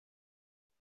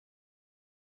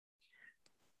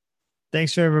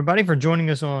Thanks for everybody for joining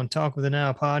us on Talk with the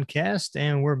Now podcast.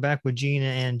 And we're back with Gina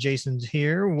and Jason's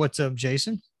here. What's up,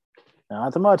 Jason?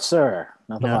 Nothing much, sir.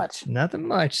 Nothing much. Nothing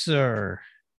much, sir.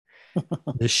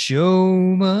 The show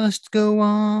must go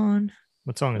on.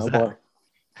 What song is Oh that? boy.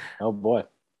 Oh boy.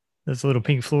 That's a little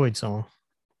Pink Floyd song.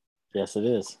 Yes, it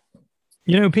is.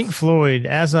 You know, Pink Floyd,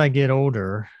 as I get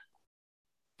older,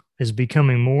 is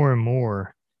becoming more and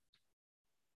more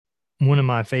one of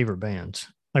my favorite bands.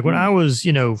 Like when I Mm.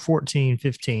 was, 14,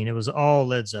 15, it was all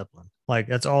Led Zeppelin. Like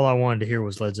that's all I wanted to hear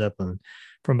was Led Zeppelin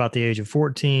from about the age of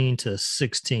 14 to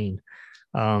 16.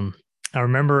 Um, I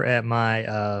remember at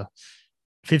my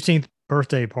 15th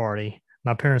birthday party,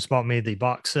 my parents bought me the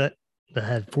box set that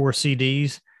had 4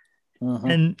 CDs, Hmm.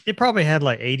 and it probably had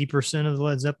like 80% of the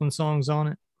Led Zeppelin songs on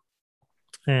it.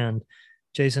 And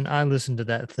Jason, I listened to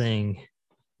that thing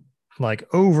like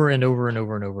over and over and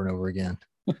over and over and over again.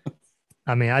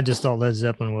 I mean, I just thought Led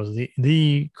Zeppelin was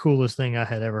the coolest thing I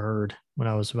had ever heard when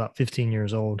I was about 15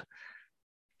 years old.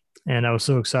 And I was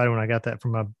so excited when I got that for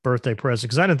my birthday present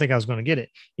because I didn't think I was going to get it.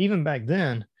 Even back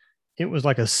then, it was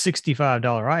like a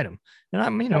 $65 item.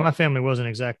 And my Oh, family wasn't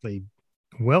exactly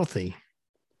wealthy.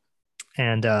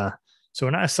 And so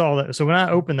when I saw that, so when I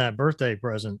opened that birthday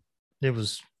present, I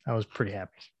was pretty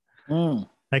happy. mm.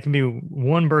 That can be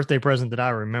one birthday present that I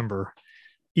remember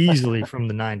easily from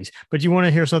the 90s. But you want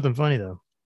to hear something funny though?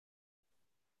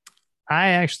 I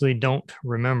actually don't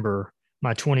remember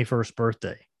my 21st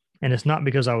birthday. And it's not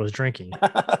because I was drinking.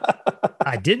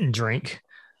 I didn't drink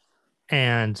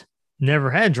and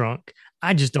never had drunk.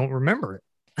 I just don't remember it.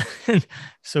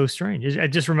 So strange. It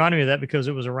just reminded me of that because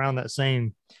it was around that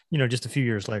same, just a few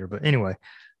years later. But anyway,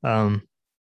 um,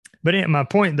 my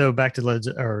point though, back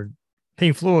to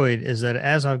Pink Floyd, is that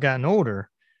as I've gotten older,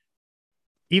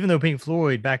 even though Pink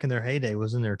Floyd back in their heyday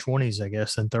was in their 20s, I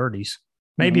guess, and 30s,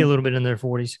 maybe a Hmm. little bit in their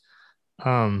 40s,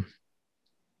 um,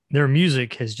 their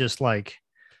music has just like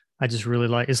I just really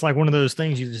like. It's like one of those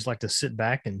things you just like to sit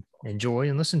back and enjoy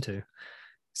and listen to.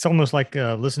 It's almost like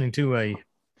listening to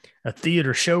a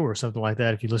theater show or something like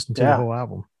that. If you listen to the Yeah, whole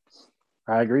album,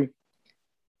 I agree.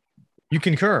 you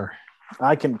concur.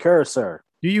 I concur, sir.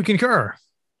 Do you concur?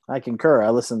 I concur. I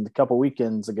listened a couple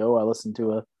weekends ago. I listened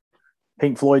to a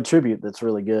Pink Floyd tribute that's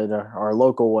really good. Our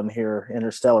local one here,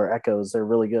 Interstellar Echoes. They're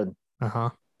really good. Uh huh.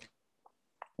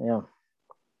 Yeah.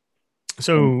 And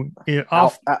So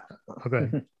off. out,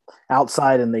 Okay.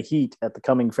 outside in the heat at the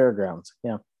coming fairgrounds.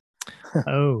 Yeah.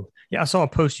 Oh yeah, I saw a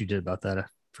post you did about that. I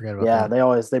forgot about Yeah.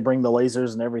 that. They bring the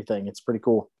lasers and everything. It's pretty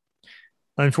cool.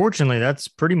 Unfortunately, that's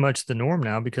pretty much the norm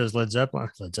now because Led Zeppelin,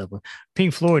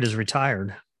 Pink Floyd is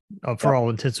retired for Yep. all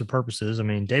intents and purposes. I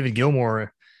mean, David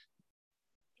Gilmour,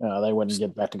 They wouldn't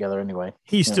get back together anyway.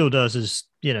 he Yeah. still does his,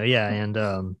 yeah,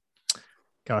 and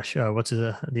gosh, what's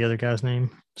the other guy's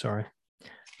name? Sorry,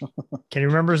 can you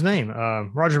remember his name?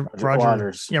 Roger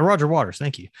Waters. Yeah, Roger Waters.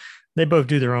 Thank you. They both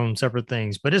do their own separate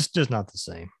things, but it's just not the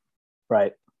same.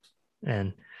 Right.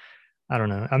 And I don't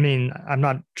know. I mean, I'm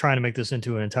not trying to make this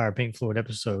into an entire Pink Floyd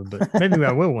episode, but maybe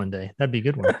I will one day. That'd be a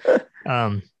good one.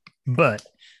 Um, but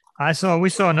we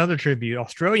saw another tribute,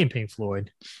 Australian Pink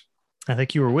Floyd. I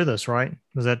think you were with us, right?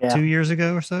 Was that Yeah. 2 years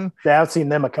ago or so? Yeah, I've seen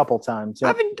them a couple times.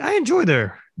 Yep. I enjoy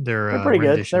their They're pretty good. They're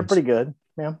renditions, pretty good.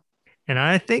 Yeah. and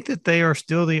I think that they are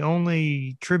still the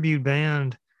only tribute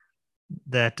band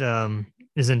that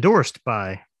is endorsed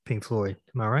by Pink Floyd.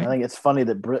 Am I I right? think it's funny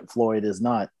that Brit Floyd is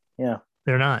not. Yeah.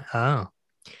 They're not. Oh,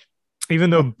 even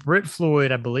though Brit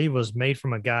Floyd, I believe, was made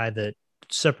from a guy that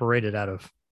separated out of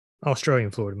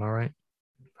Australian Floyd. Am I right?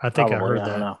 I think I Probably. heard I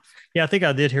don't that. know. Yeah, I think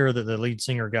I did hear that the lead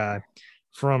singer guy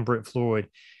from Brit Floyd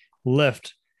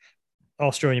left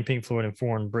Australian Pink Floyd and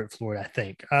formed Brit Floyd. I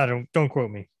think I don't quote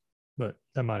me, but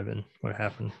that might have been what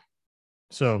happened.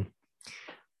 So,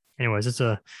 anyways, it's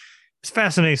a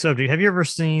fascinating subject. Have you ever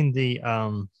seen the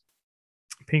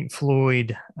Pink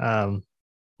Floyd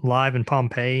live in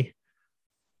Pompeii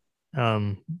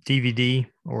DVD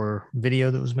or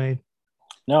video that was made?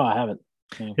 No, I haven't.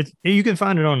 Yeah. You can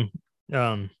find it on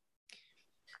um,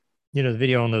 the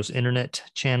video on those internet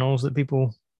channels that people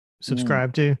Mm.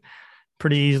 subscribe to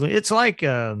pretty easily. It's like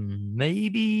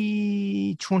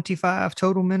maybe 25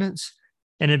 total minutes.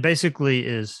 And it basically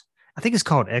is, I think it's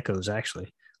called Echoes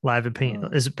actually. Live at Pink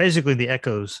Mm. is basically the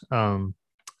Echoes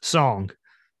song.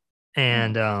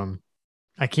 And Mm.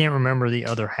 I can't remember the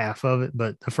other half of it,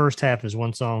 but the first half is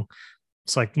one song.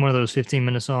 It's like one of those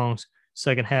 15-minute songs.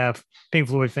 Second half, Pink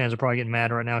Floyd fans are probably getting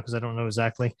mad right now because I don't know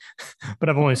exactly, but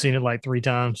I've only seen it like 3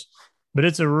 times. But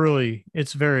it's very,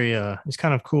 it's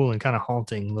kind of cool and kind of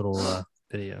haunting little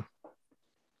video.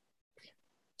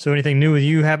 So, anything new with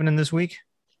you happening this week?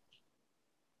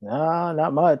 No,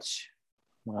 not much.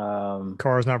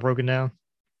 Car's not broken down.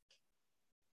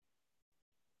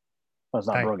 Well, it's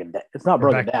not Back, broken down. It's not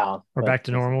broken down. Or back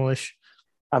to normal-ish.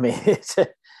 I mean, it's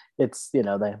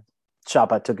the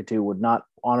shop I took it to would not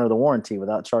honor the warranty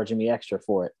without charging me extra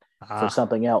for it for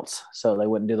something else. So they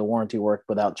wouldn't do the warranty work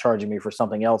without charging me for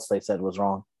something else they said was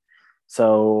wrong.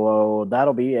 So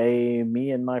that'll be a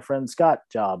me and my friend Scott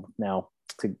job now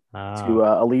to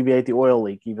alleviate the oil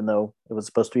leak, even though it was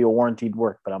supposed to be a warranted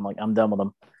work. But I'm done with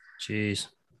them. Jeez.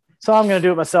 So I'm going to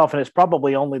do it myself, and it's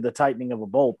probably only the tightening of a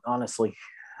bolt, honestly.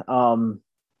 And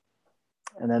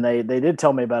then they did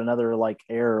tell me about another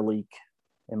air leak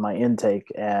in my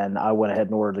intake, and I went ahead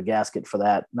and ordered a gasket for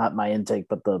that. Not my intake,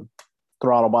 but the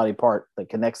throttle body part that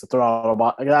connects the throttle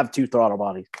body. I have two throttle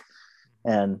bodies,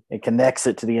 and it connects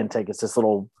it to the intake. It's this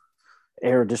little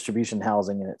air distribution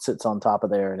housing, and it sits on top of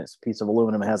there, and it's a piece of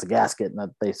aluminum. It has a gasket,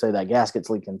 and they say that gasket's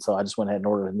leaking. So I just went ahead and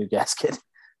ordered a new gasket.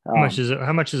 How much is it?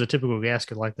 How much is a typical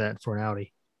gasket like that for an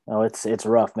Audi? Oh, it's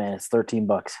rough, man. It's $13.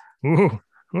 Whoa.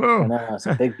 I know, it's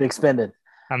a big spending.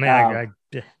 I mean,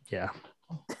 yeah.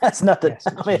 That's nothing. Yes,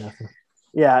 I mean, nothing.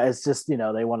 Yeah, it's just,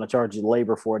 they want to charge you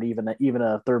labor for it, even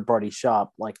a third party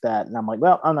shop like that. And I'm like,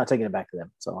 well, I'm not taking it back to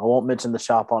them. So I won't mention the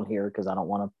shop on here because I don't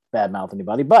want to badmouth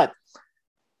anybody, but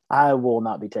I will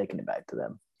not be taking it back to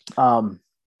them.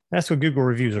 That's what Google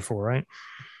reviews are for, right?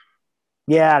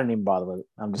 Yeah, I didn't even bother with it.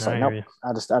 I'm just nope.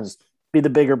 I just be the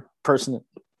bigger person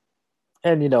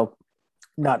and,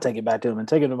 not take it back to him and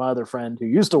take it to my other friend who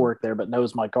used to work there but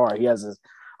knows my car. He has his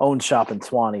own shop in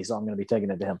Swanee, so I'm going to be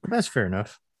taking it to him. That's fair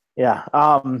enough. Yeah.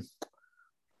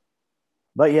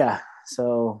 But yeah,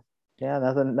 so yeah,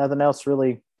 nothing else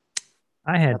really.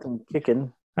 Nothing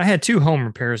kicking. I had 2 home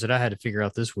repairs that I had to figure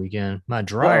out this weekend. My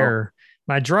dryer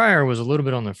was a little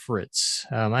bit on the fritz.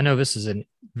 I know this is a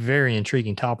very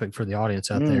intriguing topic for the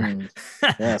audience out there.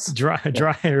 Yes.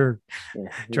 dryer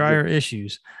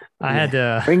issues. I had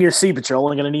to bring your seat, but you're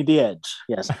only going to need the edge.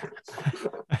 Yes.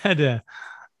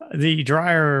 The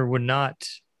dryer would not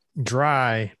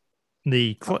dry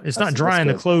it's not drying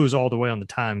the clothes all the way on the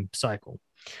time cycle.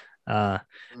 And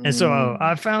so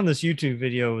I found this YouTube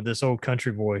video with this old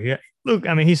country boy.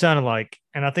 He sounded like,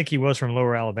 and I think he was from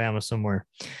Lower Alabama somewhere.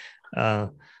 It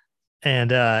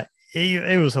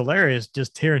was hilarious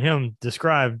just hearing him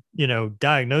describe,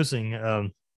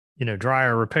 diagnosing,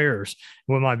 dryer repairs,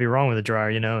 what might be wrong with the dryer,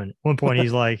 and at one point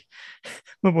he's like,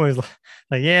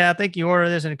 yeah, I think you order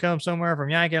this and it comes somewhere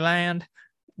from Yankee Land.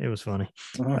 It was funny.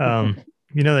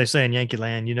 They say in Yankee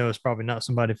Land, it's probably not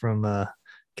somebody from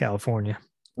California.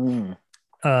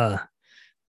 But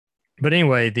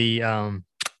anyway,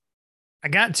 I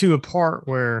got to a part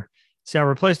where, I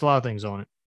replaced a lot of things on it.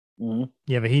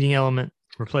 You have a heating element,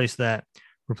 replace that,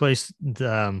 replace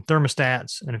the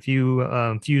thermostats and a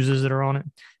few fuses that are on it.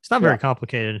 It's not very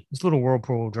complicated. It's a little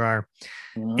Whirlpool dryer.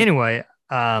 Anyway,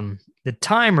 the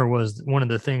timer was one of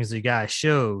the things the guy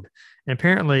showed. And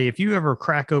apparently, if you ever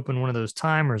crack open one of those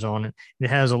timers on it, it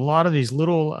has a lot of these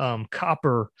little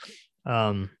copper,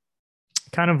 kind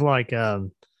of like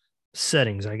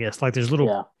settings, I guess. Like there's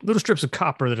little strips of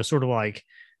copper that are sort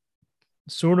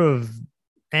of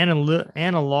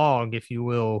analog, if you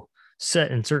will,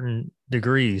 set in certain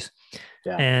degrees.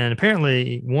 Yeah. And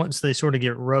apparently, once they sort of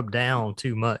get rubbed down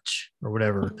too much or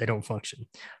whatever, they don't function.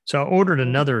 So I ordered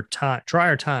another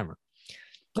dryer timer.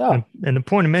 Oh. And the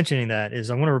point of mentioning that is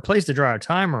I want to replace the dryer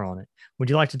timer on it. Would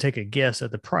you like to take a guess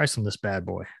at the price on this bad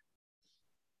boy?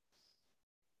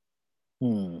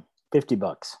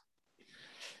 $50.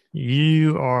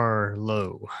 You are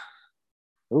low.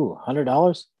 Ooh,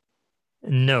 $100?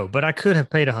 No, but I could have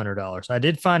paid $100. I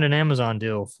did find an Amazon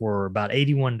deal for about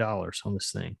 $81 on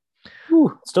this thing.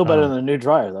 Ooh, still better than a new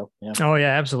dryer, though. Yeah. Oh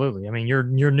yeah, absolutely. I mean, your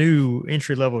new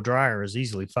entry level dryer is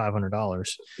easily $500.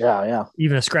 Yeah.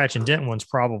 Even a scratch and dent one's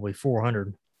probably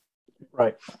 $400.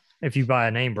 Right. If you buy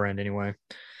a name brand, anyway.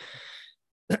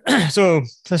 So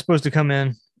that's supposed to come in,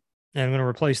 and I'm going to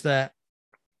replace that,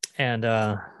 and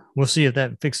we'll see if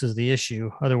that fixes the issue.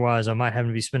 Otherwise, I might have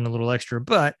to be spending a little extra.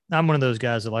 But I'm one of those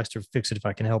guys that likes to fix it if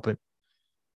I can help it.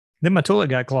 Then my toilet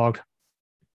got clogged.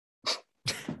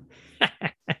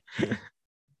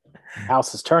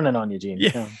 House is turning on you, Gene.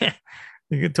 Yeah.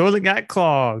 The toilet got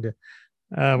clogged.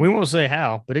 We won't say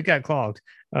how, but it got clogged.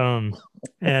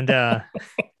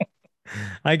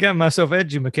 I got myself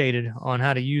educated on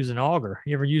how to use an auger.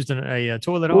 You ever used a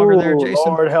toilet auger there,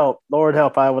 Jason? Lord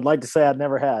help. I would like to say I'd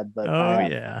never had, but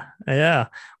yeah.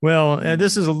 Well,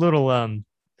 this is a little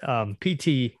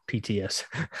PTS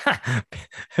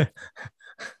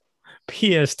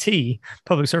PST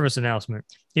public service announcement.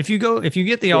 If you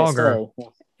get the auger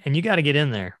and you got to get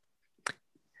in there,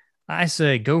 I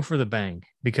say go for the bang,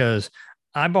 because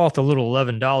I bought the little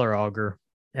 $11 auger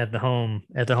at the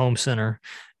home center,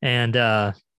 and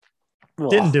didn't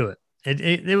Ugh. do it.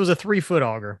 It was a 3 foot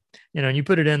auger, and you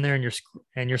put it in there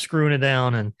and you're screwing it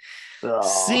down and Ugh.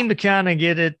 seemed to kind of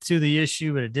get it to the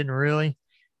issue, but it didn't really.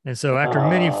 And so after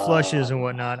many flushes and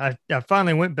whatnot, I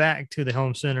finally went back to the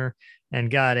home center and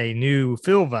got a new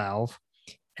fill valve.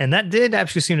 And that did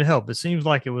actually seem to help. It seems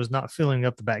like it was not filling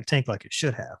up the back tank like it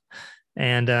should have.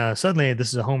 And suddenly this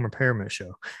is a home repairman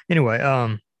show. Anyway,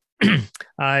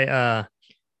 I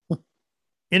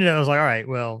ended up, I was like, all right,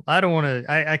 well, I don't want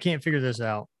to, I can't figure this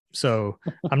out. So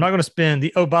I'm not going to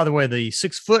spend by the way, the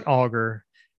 6 foot auger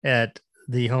at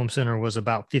the home center was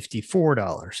about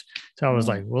 $54. So I was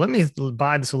like, well, let me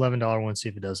buy this $11 one, see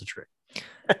if it does the trick.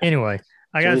 Anyway,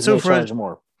 I got so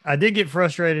frustrated. I did get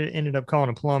frustrated, ended up calling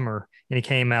a plumber, and he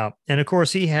came out. And of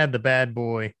course, he had the bad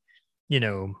boy,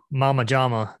 Mama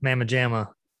Jamma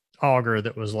auger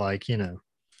that was like,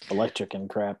 electric and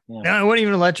crap. Yeah. No, it wasn't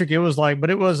even electric. It was like,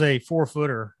 but it was a 4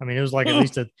 footer. I mean, it was like at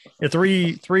least a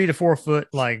 3 to 4 foot,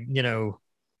 like,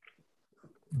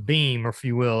 beam, or if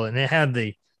you will. And it had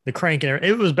the crank and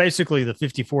it was basically the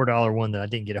 $54 one that I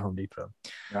didn't get at Home Depot.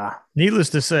 Needless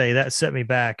to say, that set me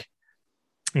back,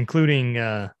 including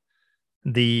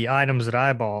the items that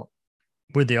I bought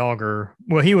with the auger.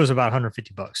 Well, he was about $150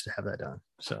 to have that done.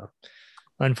 So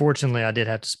unfortunately, I did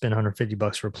have to spend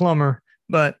 $150 for a plumber,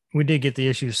 but we did get the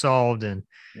issue solved, and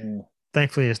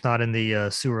thankfully it's not in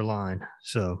the sewer line.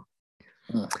 So,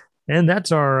 and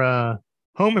that's our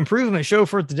home improvement show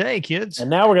for today, kids. And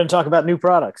now we're going to talk about new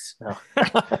products.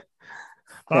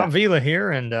 Bob Vila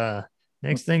here, and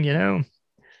next thing you know.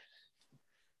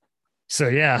 So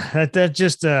yeah, that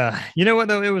just you know what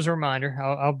though, it was a reminder.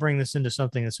 I'll bring this into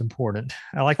something that's important.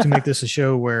 I like to make this a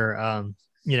show where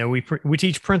we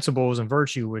teach principles and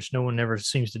virtue, which no one ever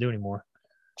seems to do anymore.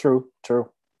 True.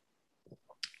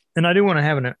 And I do want to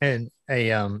have an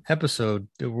episode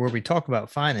where we talk about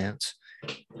finance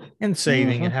and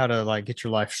saving and how to like get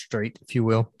your life straight, if you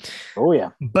will. Oh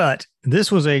yeah. But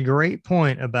this was a great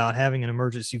point about having an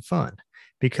emergency fund,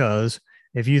 because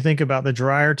if you think about the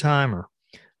dryer timer,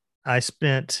 I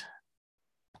spent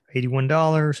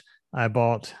 $81. I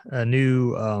bought a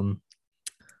new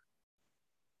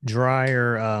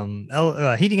dryer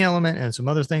heating element and some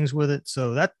other things with it.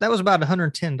 So that was about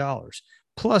 $110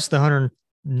 plus the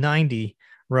 $190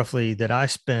 roughly that I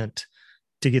spent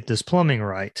to get this plumbing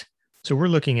right. So we're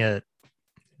looking at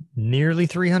nearly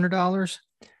 $300,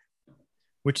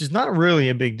 which is not really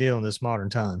a big deal in this modern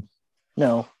time.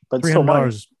 No, but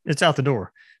 $300, it's out the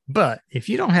door. But if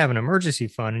you don't have an emergency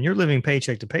fund and you're living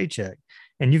paycheck to paycheck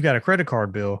and you've got a credit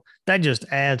card bill, that just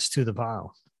adds to the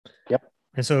pile. Yep.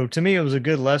 And so to me, it was a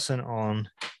good lesson on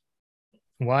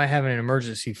why having an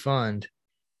emergency fund,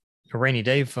 a rainy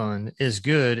day fund, is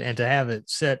good, and to have it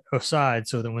set aside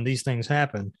so that when these things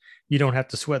happen, you don't have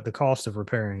to sweat the cost of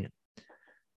repairing it.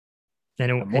 And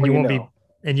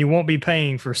you won't be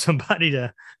paying for somebody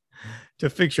to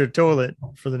fix your toilet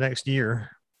for the next year.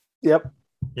 Yep.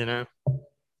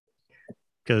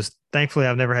 Because thankfully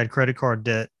I've never had credit card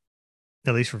debt,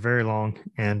 at least for very long.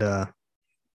 And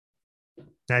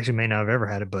actually may not have ever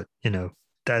had it, but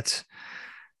that's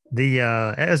the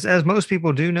as most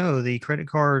people do know, the credit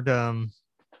card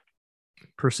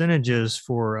percentages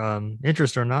for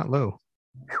interest are not low.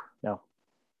 No.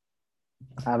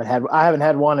 I haven't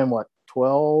had one in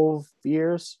 12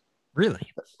 years? Really?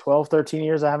 12, 13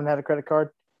 years I haven't had a credit card,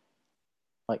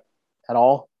 like, at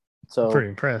all. So pretty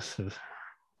impressive.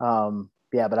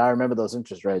 Yeah, but I remember those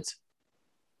interest rates.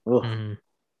 Mm-hmm.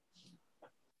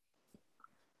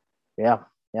 Yeah,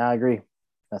 I agree.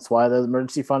 That's why the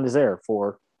emergency fund is there,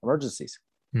 for emergencies.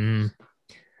 Mm.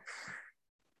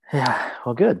 Yeah.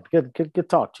 Well, good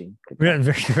talk, Gene. Yeah,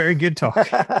 very, very good talk.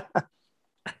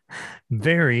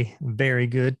 Very, very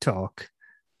good talk,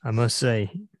 I must say.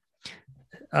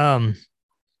 The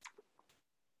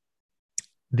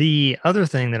other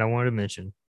thing that I wanted to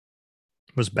mention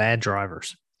was bad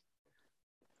drivers.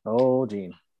 Oh,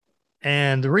 Gene.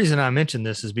 And the reason I mentioned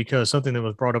this is because something that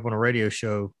was brought up on a radio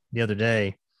show the other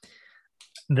day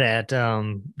that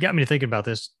got me to thinking about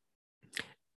this.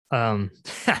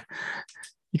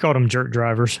 He called them jerk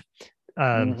drivers.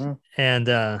 And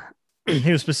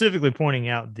he was specifically pointing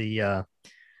out the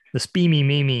Speemy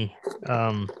Mimi,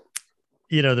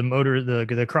 the motor,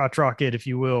 the crotch rocket, if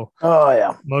you will. Oh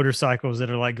yeah. Motorcycles that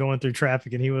are like going through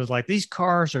traffic. And he was like, these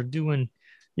cars are doing,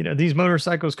 these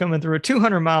motorcycles coming through at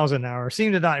 200 miles an hour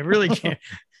seem to not really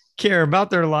care about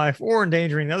their life or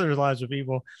endangering others' lives of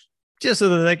people, just so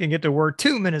that they can get to work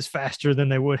 2 minutes faster than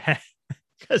they would have.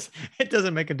 Because it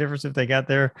doesn't make a difference if they got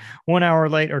there 1 hour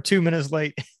late or 2 minutes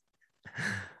late.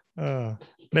 But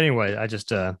anyway,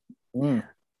 Mm.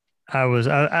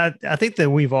 I think that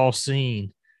we've all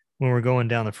seen when we're going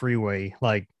down the freeway,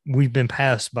 like we've been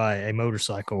passed by a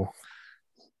motorcycle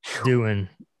doing,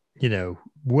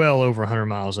 well over 100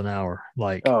 miles an hour.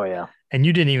 Like, Oh yeah. and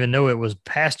you didn't even know it was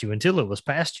past you until it was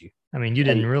past you. I mean, you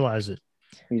Yeah, didn't realize it.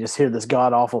 you just hear this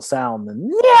god awful sound,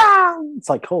 and yeah, it's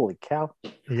like holy cow.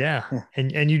 Yeah.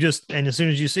 And as soon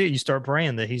as you see it, you start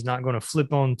praying that he's not going to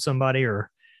flip on somebody or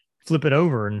flip it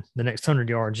over in the next 100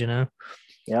 yards.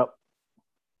 Yep.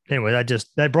 Anyway,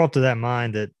 that brought to that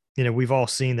mind that, we've all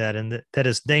seen that and that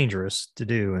is dangerous to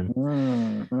do. And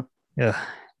Mhm. yeah.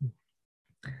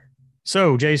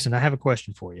 So, Jason, I have a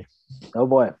question for you. Oh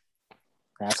boy,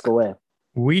 ask away.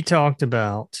 We talked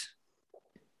about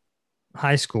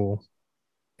high school,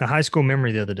 a high school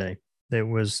memory the other day that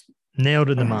was nailed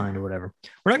in the mind or whatever.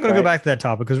 We're not going to go Right. back to that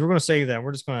topic because we're going to save that.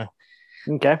 We're just going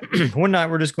Okay. to, one night,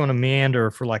 we're just going to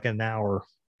meander for like an hour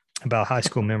about high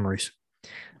school memories.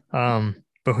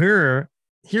 But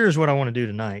here's what I want to do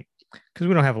tonight because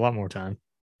we don't have a lot more time.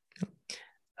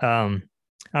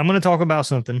 I'm going to talk about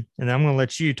something and I'm going to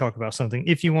let you talk about something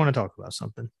if you want to talk about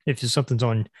something, if something's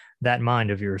on that mind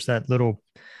of yours, that little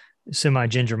semi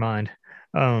ginger mind.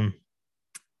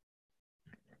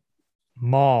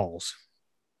 Malls.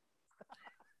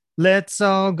 Let's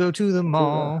all go to the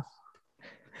mall.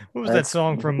 What was that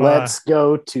song from? Let's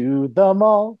go to the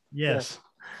mall. Yes.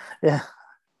 Yeah.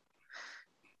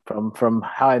 From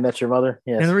How I Met Your Mother.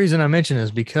 Yes. And the reason I mention is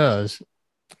because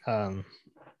that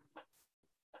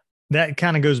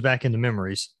kind of goes back into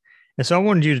memories. And so I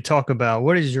wanted you to talk about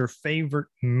what is your favorite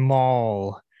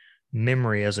mall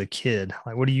memory as a kid?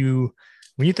 Like, when you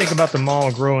think about the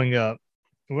mall growing up,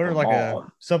 what are like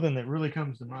something that really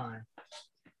comes to mind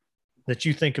that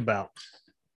you think about?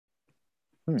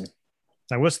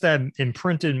 Like, what's that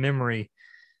imprinted memory,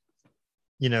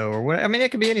 or what? I mean,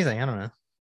 it could be anything. I don't know.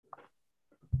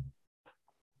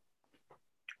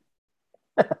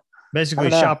 Basically,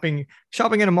 shopping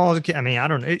in a mall as a kid. I mean, I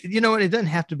don't know. You know what? It doesn't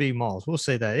have to be malls. We'll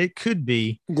say that. It could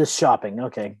be just shopping.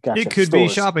 Okay, gotcha. It could be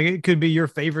shopping. It could be your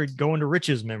favorite going to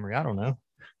Rich's memory. I don't know.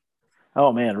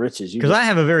 Oh man, Rich's. Because I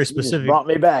have a very specific. Brought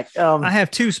me back. I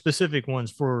have two specific ones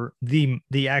for the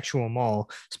actual mall,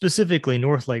 specifically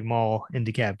North Lake Mall in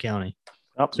DeKalb County.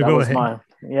 Oh, so go ahead.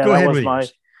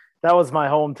 That was my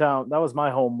hometown. That was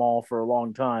my home mall for a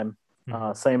long time.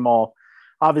 Same mall.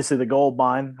 Obviously, the Gold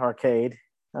Mine Arcade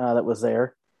that was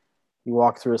there. You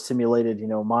walk through a simulated,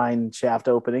 mine shaft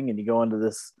opening, and you go into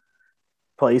this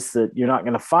place that you're not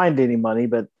going to find any money,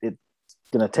 but it's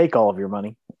going to take all of your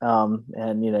money.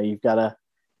 And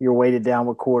you're weighted down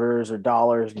with quarters or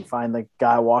dollars, and you find the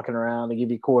guy walking around to give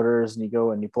you quarters, and you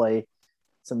go and you play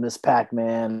some Miss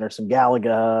Pac-Man or some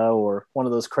Galaga or one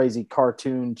of those crazy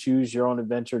cartoon choose your own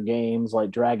adventure games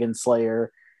like Dragon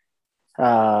Slayer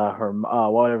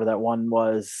or whatever that one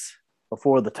was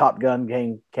before the Top Gun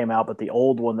game came out, but the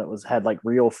old one that had like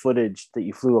real footage that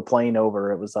you flew a plane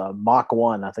over. It was Mach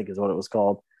 1, I think is what it was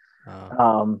called.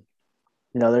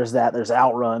 There's that. There's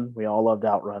Outrun. We all loved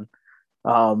Outrun.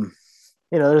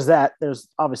 There's that. There's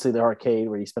obviously the arcade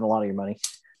where you spend a lot of your money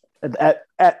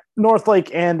at North Lake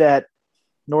and at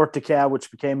North DeKalb, which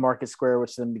became Market Square,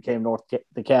 which then became North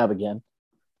DeKalb again.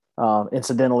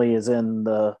 Incidentally, is in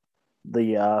the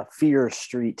Fear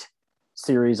Street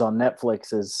series on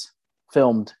Netflix is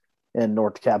filmed in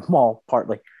North DeKalb Mall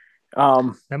partly.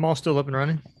 That mall's still up and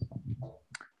running?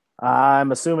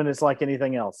 I'm assuming it's like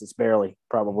anything else. It's barely,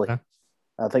 probably. Okay.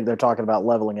 I think they're talking about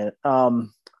leveling it.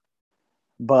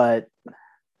 But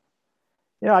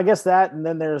I guess that, and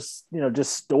then there's,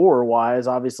 just store wise,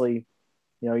 obviously,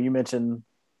 you mentioned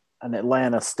an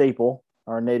Atlanta staple,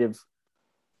 our native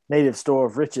store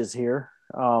of Rich's here.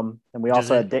 And we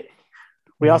also had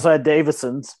also had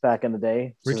Davison's back in the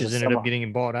day. Rich's ended up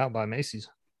getting bought out by Macy's.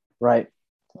 Right.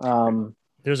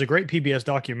 There's a great PBS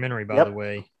documentary, by the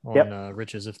way, on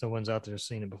Rich's, if no one's out there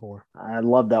seen it before. I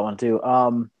love that one too.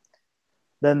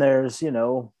 Then there's,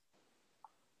 there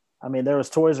was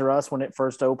Toys R Us when it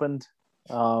first opened.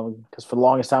 Because for the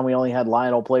longest time we only had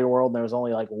Lionel Play World, and there was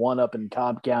only like one up in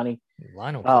Cobb County.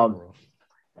 Lionel Play World.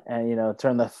 And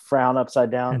turn the frown upside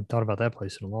down. I hadn't thought about that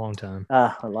place in a long time.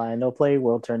 Lionel Play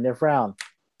World, turn their frown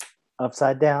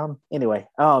upside down. Anyway,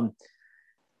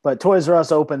 but Toys R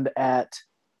Us opened at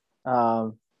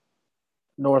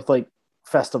North Lake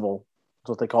Festival. That's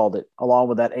what they called it, along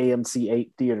with that AMC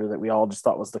 8 theater that we all just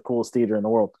thought was the coolest theater in the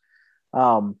world.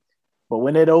 But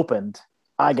when it opened,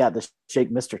 I got to shake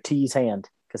Mr. T's hand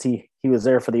because he was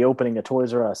there for the opening of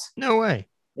Toys R Us. No way.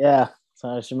 Yeah. So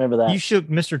I just remember that. You shook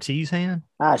Mr. T's hand?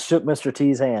 I shook Mr.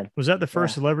 T's hand. Was that the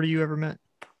first celebrity you ever met?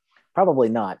 Probably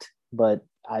not, but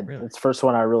Really? It's the first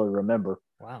one I really remember.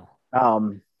 Wow.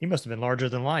 Um, He must have been larger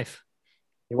than life.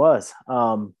 he was.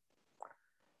 I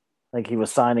think he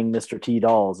was signing Mr. T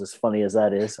dolls, as funny as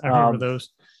that is. I remember those.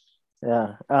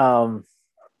 Yeah.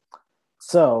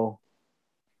 So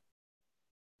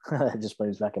it just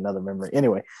brings back another memory.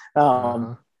 Anyway,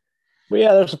 Uh-huh. but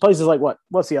yeah, there's places like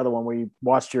what's the other one where you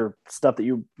watched your stuff that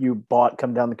you bought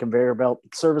come down the conveyor belt?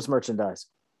 Service merchandise.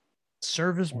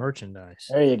 Service merchandise.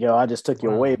 There you go. I just took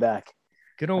you Wow. way back.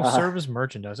 Good old service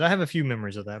merchandise. I have a few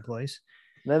memories of that place.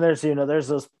 Then there's there's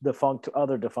those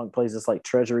other defunct places like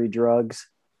Treasury Drugs.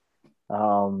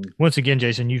 Once again,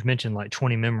 Jason, you've mentioned like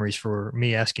 20 memories for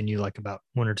me asking you like about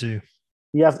one or two.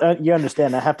 You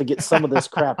understand. I have to get some of this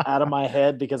crap out of my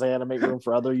head because I had to make room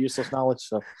for other useless knowledge.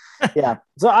 So, yeah.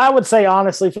 So I would say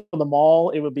honestly, for the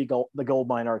mall, it would be the Gold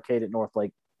Mine Arcade at North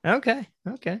Lake. Okay.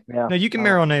 Yeah. No, you can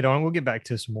marinate on it. We'll get back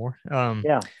to some more.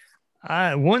 Yeah.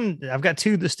 I've got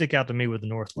two that stick out to me with the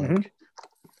North Lake.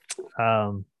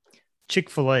 Mm-hmm.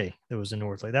 Chick-fil-A that was in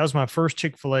North Lake. That was my first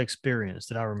Chick-fil-A experience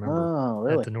that I remember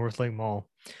at the North Lake Mall.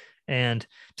 And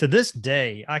to this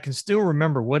day, I can still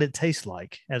remember what it tastes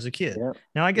like as a kid. Yep.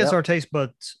 Now, I guess our taste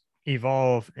buds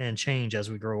evolve and change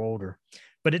as we grow older,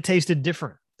 but it tasted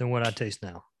different than what I taste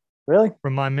now. Really?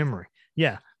 From my memory.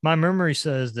 Yeah. My memory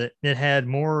says that it had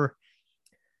more.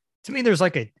 To me, there's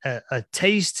like a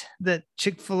taste that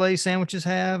Chick-fil-A sandwiches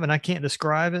have, and I can't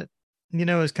describe it.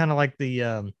 It's kind of like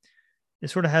it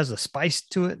sort of has a spice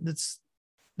to it that's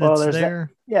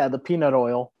there. The peanut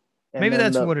oil. Maybe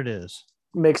that's what it is.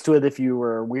 Mixed with if you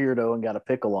were a weirdo and got a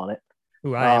pickle on it.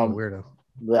 Ooh, I am a weirdo.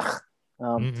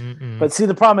 But see,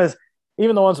 the problem is,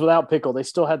 even the ones without pickle, they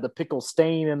still had the pickle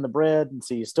stain in the bread, and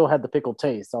so you still had the pickle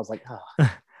taste. I was like,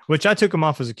 oh. Which I took them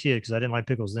off as a kid because I didn't like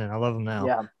pickles then. I love them now.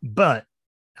 Yeah. But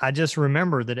I just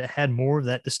remember that it had more of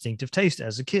that distinctive taste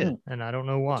as a kid, and I don't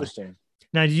know why. Interesting.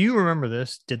 Now, do you remember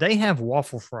this? Did they have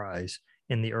waffle fries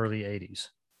in the early 80s?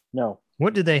 No.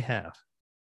 What did they have?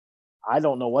 I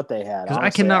don't know what they had. Because I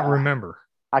cannot remember.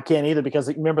 I can't either because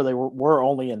remember they were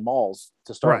only in malls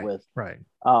to start with. Right.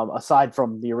 Aside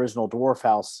from the original Dwarf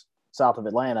House south of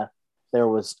Atlanta, there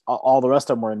was all the rest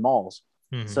of them were in malls.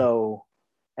 Mm-hmm. So,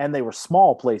 and they were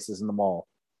small places in the mall.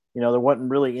 There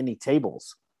wasn't really any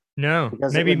tables. No,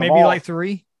 maybe mall, like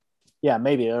 3. Yeah,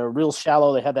 maybe real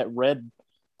shallow. They had that red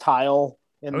tile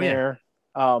in there.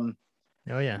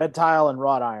 Red tile and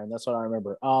wrought iron. That's what I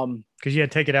remember. Because you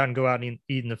had to take it out and go out and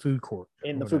eat in the food court.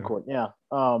 In the food court, yeah.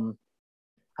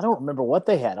 I don't remember what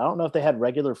they had. I don't know if they had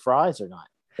regular fries or not.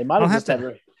 They might have just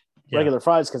had regular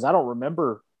fries because I don't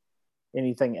remember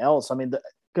anything else. I mean,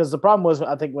 because the problem was,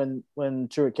 I think when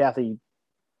Truett Cathy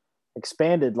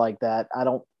expanded like that, I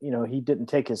don't, he didn't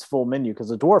take his full menu because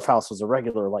the Dwarf House was a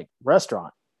regular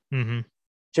restaurant. Mm-hmm.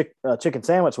 Chicken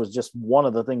sandwich was just one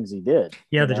of the things he did.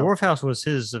 Yeah, the Dwarf House was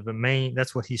the main.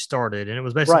 That's what he started, and it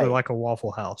was basically like a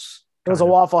Waffle House. It was a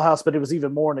Waffle House, but it was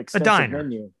even more an extensive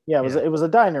menu. Yeah, it was a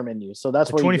diner menu. So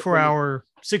that's where 24-hour,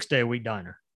 6-day-a-week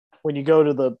diner. When you go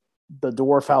to the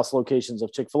Dwarf House locations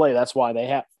of Chick-fil-A, that's why they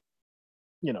have,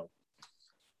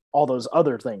 all those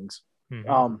other things.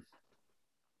 Mm-hmm.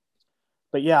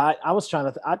 But yeah, I was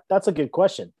trying to. That's a good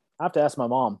question. I have to ask my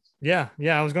mom. Yeah.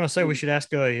 I was going to say we should ask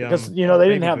because they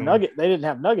didn't have nuggets. They didn't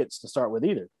have nuggets to start with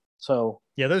either. So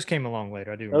yeah, those came along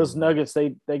later. I do. Those nuggets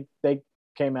they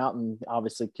came out and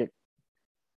obviously kicked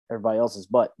everybody else's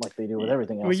butt like they do with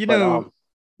everything else. Well,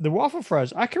 the waffle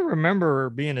fries. I can remember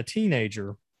being a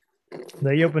teenager.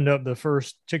 They opened up the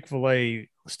first Chick-fil-A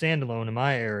standalone in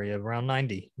my area around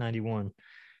 90, 91.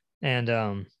 And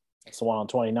it's the one on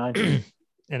 29.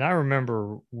 And I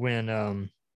remember when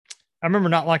I remember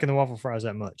not liking the waffle fries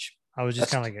that much. I was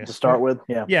just kind of like to start with.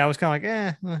 Yeah. Yeah. I was kind of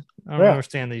like, I don't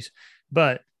understand these,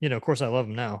 but of course I love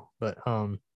them now, but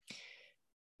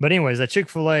anyways, that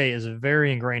Chick-fil-A is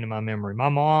very ingrained in my memory. My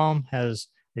mom has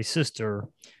a sister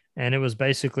and it was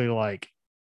basically like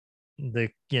the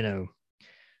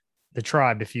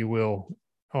tribe, if you will,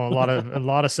 on a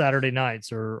lot of Saturday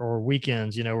nights or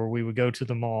weekends, where we would go to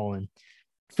the mall and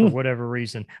for whatever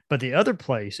reason. But the other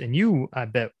place, and you, I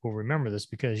bet, will remember this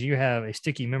because you have a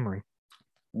sticky memory.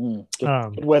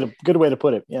 Good way to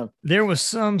put it. Yeah. There was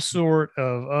some sort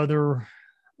of other,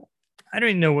 I don't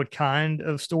even know what kind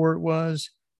of store it was,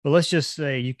 but let's just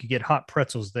say you could get hot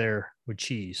pretzels there with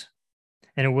cheese.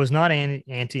 And it was not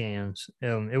Auntie Anne's.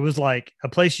 It was like a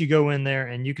place you go in there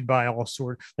and you could buy all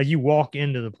sorts, like you walk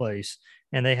into the place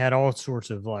and they had all sorts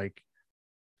of like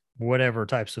whatever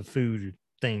types of food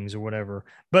things or whatever,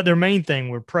 but their main thing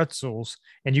were pretzels,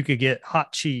 and you could get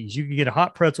hot cheese. You could get a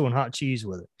hot pretzel and hot cheese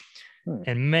with it.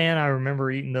 And man, I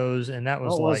remember eating those, and that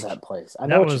was what was that place?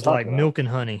 That was like milk and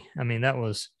honey. I mean, that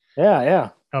was Yeah, yeah.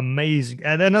 Amazing.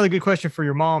 And another good question for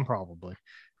your mom, probably,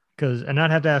 and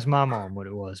I'd have to ask my mom what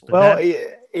it was. But Well,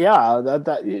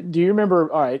 that yeah. Do you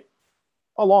remember? All right,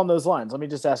 along those lines, let me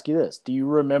just ask you this: do you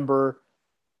remember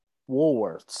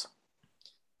Woolworths?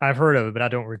 I've heard of it, but I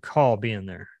don't recall being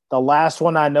there. The last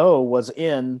one I know was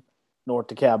in North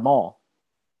DeKalb Mall.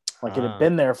 Like it had Ah,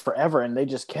 been there forever, and they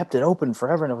just kept it open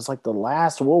forever. And it was like the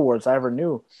last Woolworths I ever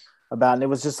knew about, and it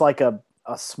was just like a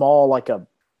small like a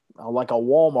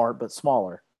Walmart but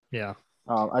smaller. yeah.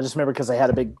 I just remember because they had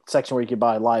a big section where you could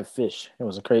buy live fish. It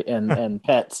was a great and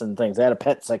pets and things. They had a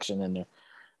pet section in there.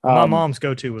 Well, my Um, mom's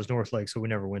go-to was North Lake, so we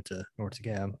never went to North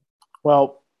Gab.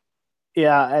 well,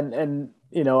 yeah, and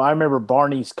I remember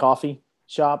Barney's Coffee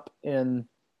Shop in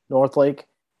North Lake,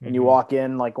 and you Mm-hmm. walk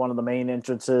in like one of the main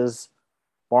entrances.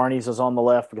 Barney's was on the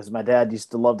left because my dad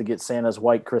used to love to get Santa's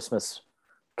white Christmas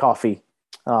coffee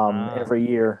Ah, every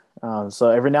year. So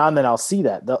every now and then I'll see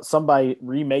that somebody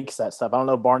remakes that stuff. I don't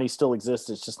know if Barney still exists;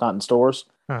 it's just not in stores.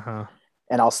 uh-huh.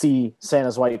 And I'll see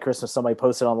Santa's White Christmas. Somebody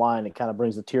posted online. It kind of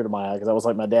brings a tear to my eye because that was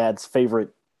like my dad's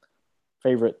favorite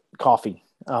coffee.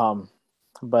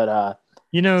 But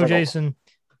You it's know, like, Jason,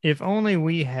 if only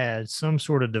we had some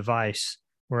sort of device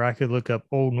where I could look up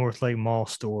old North Lake Mall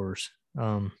stores.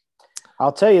 Um,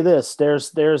 I'll tell you this: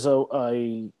 there's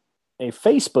a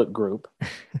Facebook group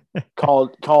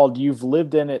called "You've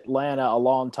Lived in Atlanta a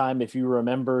Long Time If You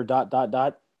Remember." Dot dot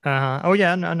dot. uh-huh. Oh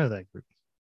yeah, I know that group.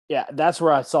 Yeah, that's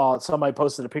where I saw it. Somebody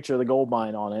posted a picture of the gold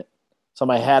mine on it.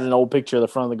 Somebody had an old picture of the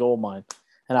front of the gold mine,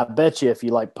 and I bet you if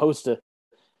you like post a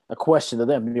question to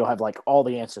them, you'll have like all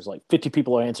the answers. Like 50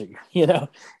 people are answering.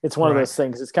 It's one of Right. those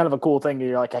things. It's kind of a cool thing.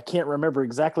 You're like, I can't remember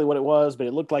exactly what it was, but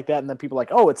it looked like that. And then people are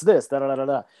like, oh, it's this. Da da da da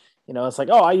da. It's like,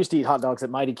 oh, I used to eat hot dogs at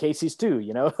Mighty Casey's too.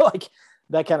 Like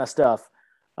that kind of stuff.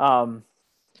 Um,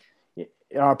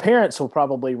 our parents will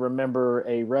probably remember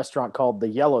a restaurant called the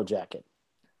Yellow Jacket.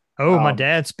 Oh, my Um,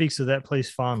 dad speaks of that place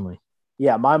fondly.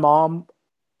 yeah, my mom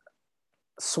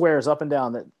swears up and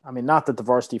down that, I mean, not that the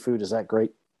varsity food is that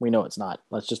great. We know it's not.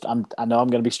 I know I'm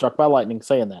going to be struck by lightning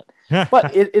saying that,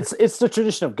 but it's the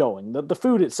tradition of going. The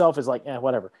food itself is like,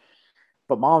 whatever.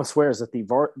 But mom swears that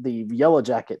the Yellow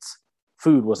Jackets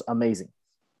food was amazing.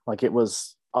 Like it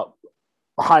was a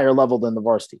higher level than the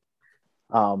varsity.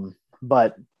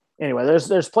 But anyway,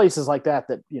 there's places like that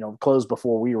closed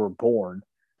before we were born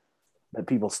that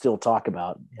people still talk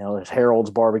about. There's Harold's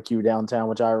Barbecue downtown,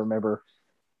 which I remember,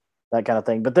 that kind of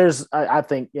thing. But I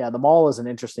think, yeah, the mall is an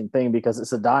interesting thing because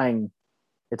it's a dying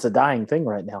thing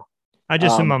right now. I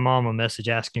just sent my Um, mom a message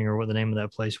asking her what the name of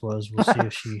that place was. We'll see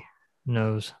if she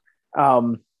knows.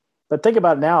 um, but think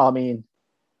about it now. I mean,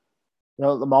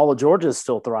 the Mall of Georgia is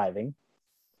still thriving.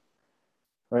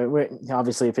 Right?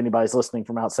 Obviously, if anybody's listening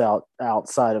from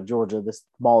outside of Georgia, this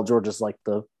Mall of Georgia is like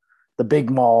the big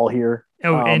mall here.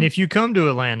 Oh, and if you come to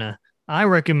Atlanta, I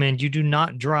recommend you do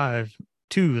not drive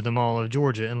to the Mall of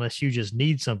Georgia unless you just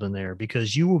need something there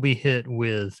because you will be hit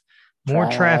with more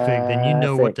traffic than you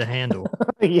know what to Traffic, handle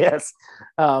yes.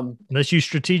 unless you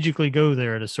strategically go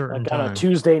there at a certain Like on a time.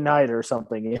 Tuesday night or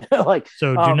something. Like,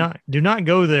 So do not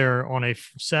go there on a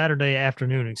Saturday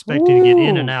afternoon expecting to get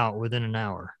in and ooh. out within an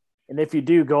hour. And if you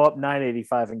do, go up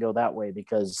 985 and go that way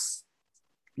because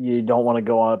you don't want to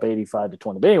go up 85 to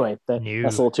 20. But anyway, that's No. a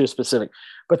little too specific.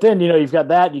 But then, you've got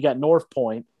that, you got North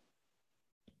Point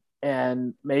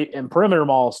and Perimeter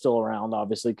Mall is still around,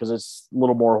 obviously, because it's a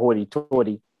little more hoity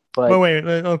toity. Well, But wait.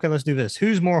 Okay, let's do this.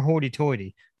 Who's more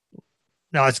hoity-toity?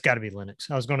 No, it's got to be Linux.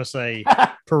 I was going to say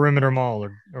Perimeter Mall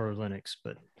or Linux,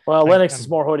 but well, I, Linux is I'm.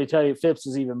 more hoity toity. Phipps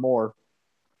is even more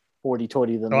hoity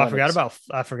toity than Oh, Linux.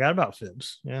 I forgot about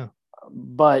Fibs. Yeah.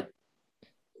 But,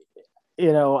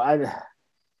 I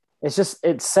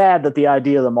it's sad that the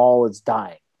idea of the mall is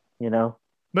dying, you know?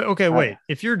 But okay, I wait.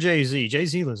 If you're Jay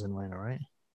Z lives in Atlanta, right?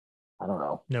 I don't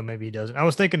know. No, maybe he doesn't. I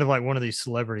was thinking of like one of these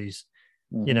celebrities,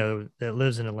 Mm-hmm. that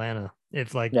lives in Atlanta.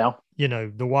 If like, Yeah.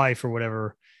 the wife or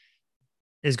whatever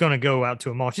is going to go out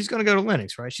to a mall, she's going to go to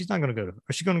Linux, right? She's not going to go to,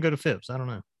 or she's going to go to Phipps. I don't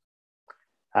know.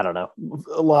 I don't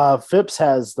know. Phipps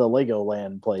has the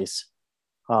Legoland place,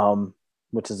 um,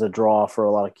 which is a draw for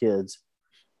a lot of kids.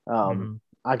 Um, Mm-hmm.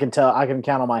 I can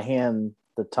count on my hand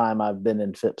the time I've been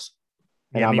in Phipps,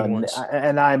 and Yeah, me once.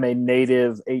 I'm a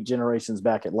native 8 generations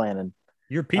back Atlantan.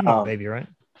 You're a Piedmont Um, baby, right?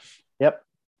 yep,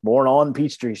 born on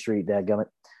Peachtree Street, dadgummit.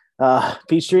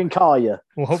 Peachtree and Collier.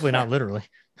 Well, hopefully not literally.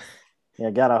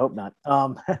 Yeah, God, I hope not.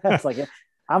 It's like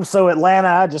I'm so Atlanta.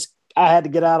 I had to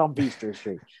get out on Peachtree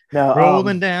Street. No,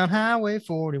 Rolling down Highway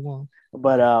 41.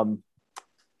 but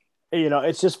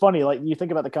it's just funny. Like you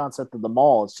think about the concept of the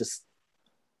mall. It's just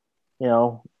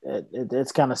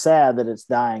it's kind of sad that it's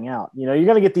dying out. You're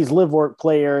going to get these live work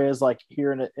play areas like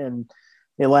here in the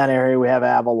Atlanta area. We have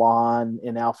Avalon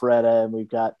in Alpharetta, and we've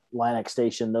got Atlantic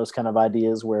Station, those kind of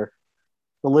ideas where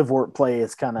the live work play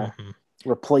is kind of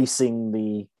replacing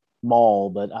the mall.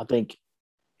 But I think,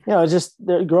 just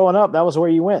growing up, that was where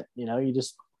you went. You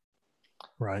just,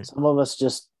 right. Some of us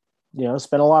just,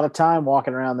 spend a lot of time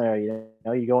walking around there.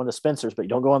 You go into Spencer's, but you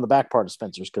don't go in the back part of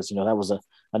Spencer's because, that was a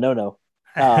no-no.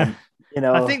 I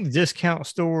think discount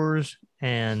stores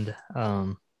and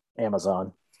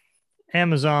Amazon,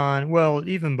 well,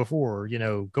 even before,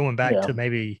 going back to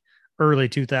maybe early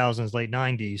 2000s, late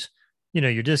 90s,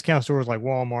 your discount stores like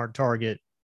Walmart, Target,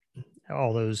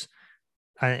 all those,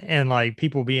 and like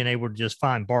people being able to just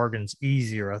find bargains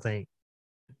easier. I think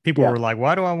people were like,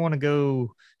 why do I want to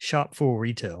go shop full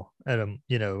retail at at an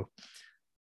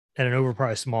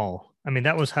overpriced mall? I mean,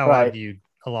 that was how I viewed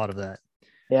a lot of that.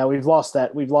 Yeah, we've lost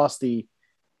that. We've lost the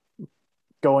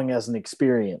going as an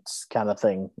experience kind of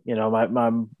thing.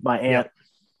 My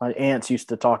aunts used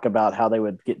to talk about how they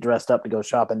would get dressed up to go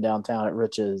shopping downtown at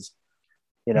Rich's,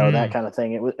 that kind of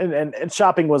thing. It was, and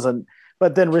shopping wasn't,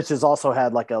 but then Rich's also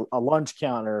had like a lunch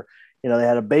counter. They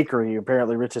had a bakery.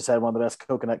 Apparently Rich's had one of the best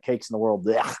coconut cakes in the world.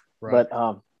 Right.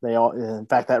 But in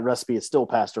fact, that recipe is still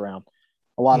passed around.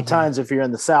 A lot of times if you're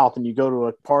in the South and you go to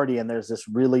a party and there's this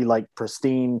really like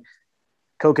pristine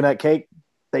coconut cake,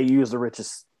 they use the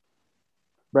Rich's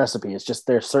recipe. It's just,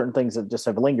 there's certain things that just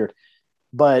have lingered.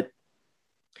 But,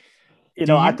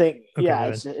 I think,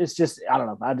 it's just, I don't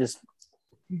know.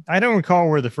 I don't recall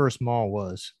where the first mall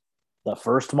was. The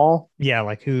first mall? Yeah,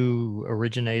 like who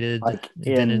originated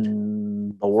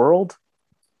in the world?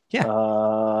 Yeah.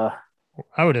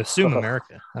 I would assume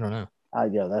America. I don't know.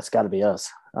 Yeah, that's got to be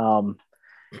us. You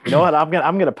know what? I'm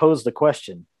gonna pose the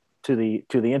question to the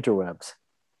interwebs.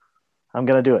 I'm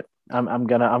gonna do it. I'm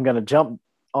gonna jump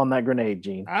on that grenade,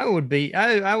 Gene. I would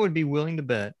be willing to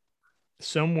bet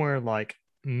somewhere like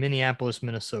Minneapolis,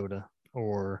 Minnesota,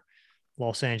 or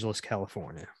Los Angeles,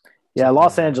 California. Yeah,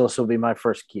 Los Angeles will be my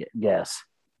first guess.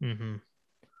 Mm-hmm.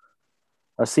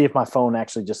 Let's see if my phone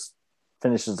actually just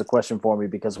finishes the question for me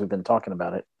because we've been talking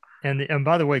about it. And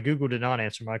by the way, Google did not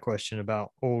answer my question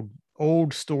about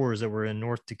old stores that were in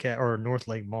North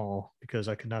Lake Mall, because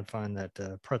I could not find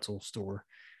that pretzel store.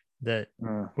 That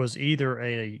was either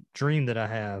a dream that I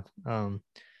have.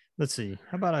 Let's see.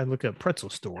 How about I look up pretzel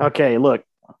store? Okay, look.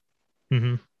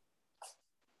 Mm-hmm.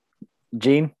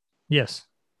 Gene? Yes.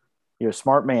 You're a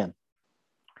smart man.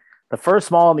 The first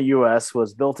mall in the U.S.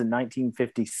 was built in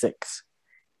 1956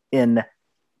 in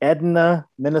Edna,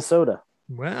 Minnesota.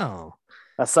 Wow.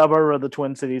 A suburb of the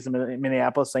Twin Cities of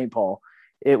Minneapolis, St. Paul.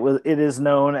 It is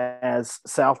known as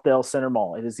Southdale Center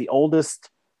Mall. It is the oldest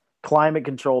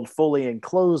climate-controlled, fully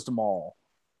enclosed mall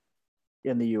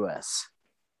in the U.S.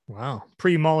 Wow.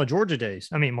 Pre-Mall of Georgia days.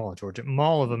 I mean,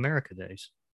 Mall of America days.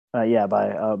 Yeah,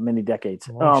 by many decades.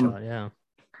 Shot, yeah.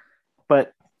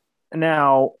 But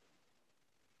now,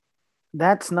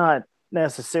 that's not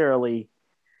necessarily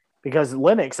because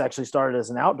Lenox actually started as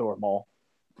an outdoor mall.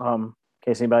 In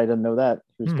case anybody doesn't know that,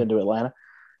 who's been to Atlanta.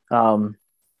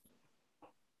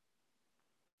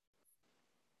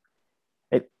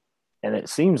 It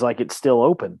seems like it's still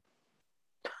open.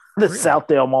 The really?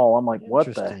 Southdale Mall. I'm like,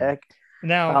 what the heck?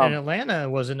 Now, in Atlanta,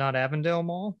 was it not Avondale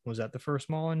Mall? Was that the first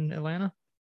mall in Atlanta?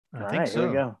 I think so. Here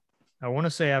we go. I want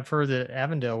to say I've heard that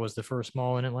Avondale was the first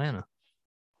mall in Atlanta.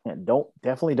 And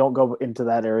definitely don't go into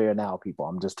that area now, people.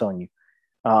 I'm just telling you.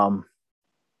 I'm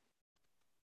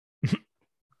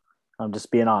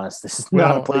just being honest. This is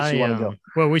not a place you want to go.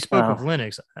 Well, we spoke of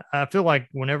Lenox. I feel like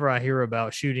whenever I hear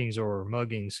about shootings or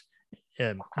muggings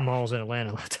at malls in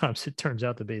Atlanta, a lot of times it turns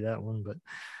out to be that one. But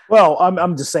well,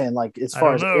 I'm just saying, like, as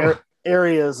far as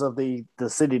areas of the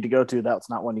city to go to, that's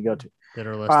not one you go to. That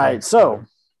are less all right, so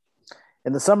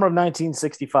in the summer of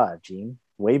 1965, Gene,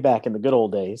 way back in the good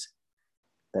old days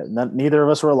that neither of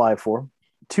us were alive for,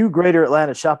 2 greater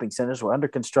Atlanta shopping centers were under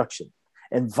construction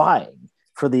and vying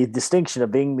for the distinction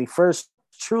of being the first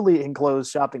truly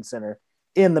enclosed shopping center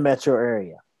in the metro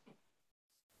area.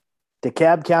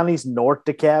 DeKalb County's North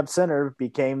DeKalb Center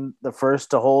became the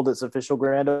first to hold its official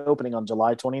grand opening on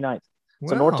July 29th.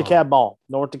 So North DeKalb Mall.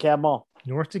 North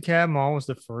DeKalb Mall was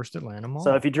the first Atlanta mall.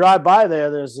 So if you drive by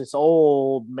there's this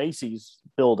old Macy's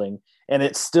building, and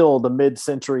it's still the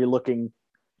mid-century looking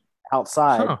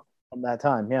outside from that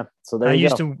time. Yeah. So there you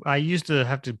go. I used to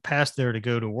have to pass there to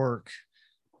go to work,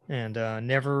 and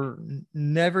never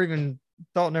even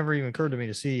occurred to me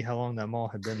to see how long that mall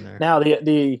had been there. Now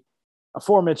the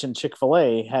aforementioned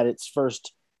Chick-fil-A had its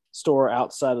first store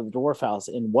outside of the Dwarf House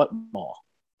in what mall?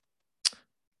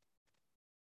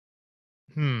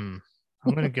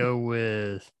 I'm gonna go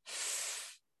with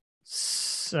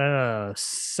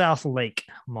South Lake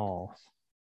Mall.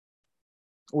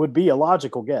 Would be a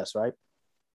logical guess, right?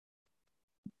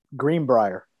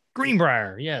 Greenbrier.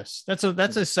 Greenbrier, yes, that's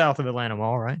a south of Atlanta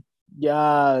mall, right? Yeah,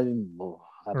 I Or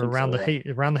think around so.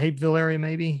 around the Hapeville area,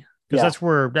 maybe, because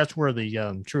Yeah, that's where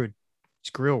the Truett's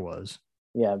Grill was.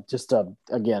 yeah. Just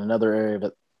again, another area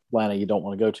of Atlanta you don't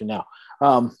want to go to now.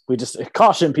 We just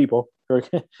caution people for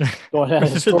going down For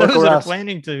historical those that are routes.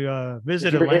 planning to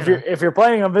visit If Atlanta, you're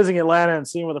planning on visiting Atlanta and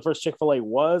seeing where the first Chick-fil-A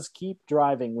was, keep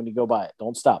driving when you go by it.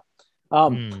 Don't stop.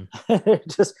 Just I've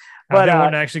but been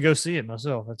wanting to actually go see it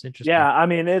myself. That's interesting. yeah, I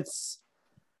mean it's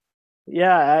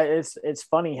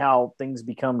funny how things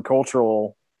become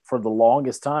cultural for the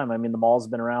longest time. I mean, the mall's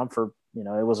been around for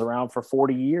it was around for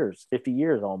 40 years, 50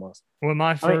 years almost. Well, my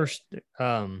I mean, first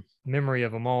memory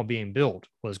of a mall being built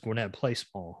was Gwinnett Place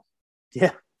Mall.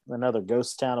 yeah, another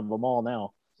ghost town of a mall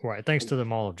now. Right, thanks to the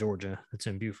Mall of Georgia that's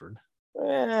in Buford. In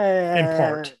In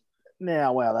part. Yeah,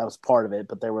 well, that was part of it,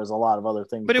 but there was a lot of other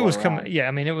things. But it was coming. coming. Yeah,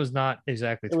 I mean, it was not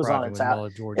exactly It was on thriving its with out. Mall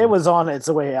of Georgia. It was on its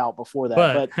way out before that.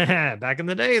 But, But back in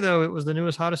the day, though, it was the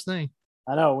newest, hottest thing.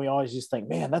 I know we always just think,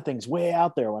 man, that thing's way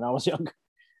out there when I was younger.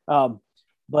 And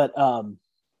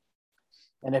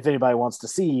if anybody wants to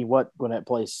see what Gwinnett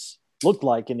Place looked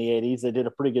like in the 80s, they did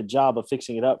a pretty good job of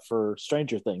fixing it up for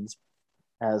Stranger Things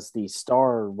as the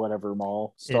Star whatever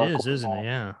mall. Star it is, isn't mall. it?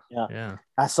 Yeah. Yeah.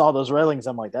 I saw those railings.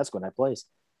 I'm like, that's Gwinnett Place.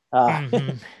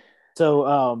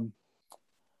 So,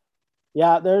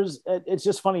 yeah, it's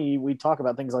just funny. We talk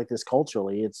about things like this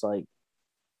culturally. It's like,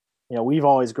 we've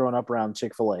always grown up around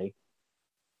Chick-fil-A,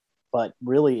 but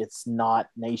really it's not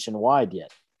nationwide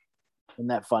yet. Isn't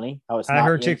that funny? How I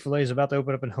heard Chick-fil-A is about to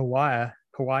open up in Hawaii.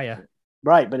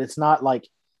 Right, but it's not like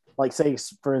say,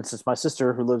 for instance, my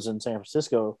sister who lives in San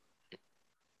Francisco,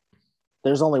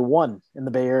 there's only one in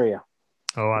the Bay Area.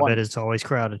 Oh, I bet it's always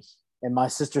crowded. And my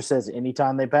sister says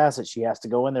anytime they pass it, she has to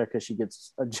go in there because she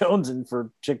gets a Jonesing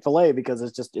for Chick-fil-A because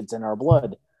it's in our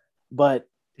blood. But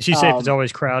did she say if it's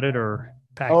always crowded or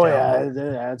packed out?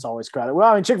 Yeah, it's always crowded.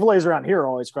 Well, I mean, Chick-fil-A's around here are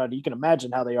always crowded. You can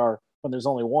imagine how they are when there's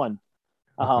only one.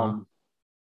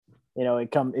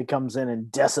 It comes in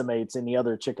and decimates any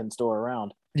other chicken store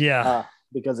around. Yeah.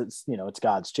 Because it's it's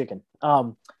God's chicken.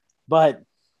 But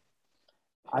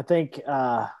I think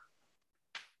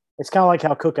it's kind of like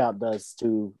how Cookout does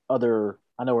to other.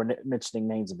 I know we're mentioning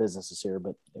names of businesses here,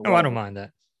 but I don't mind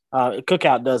that.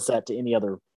 Cookout does that to any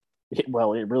other.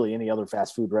 Well, really any other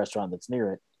fast food restaurant that's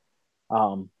near it.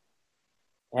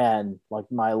 And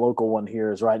like my local one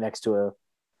here is right next to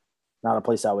not a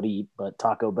place I would eat, but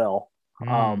Taco Bell.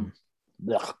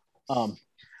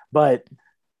 But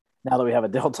now that we have a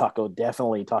Del Taco,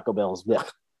 definitely Taco Bell's.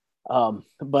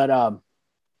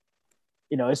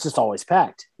 It's just always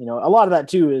packed. A lot of that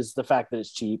too is the fact that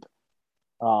it's cheap,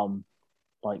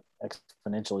 like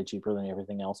exponentially cheaper than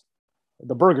everything else.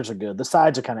 The burgers are good. The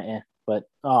sides are kind of but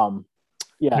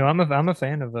yeah. No, I'm a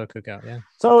fan of Cookout. Yeah.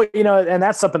 So and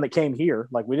that's something that came here.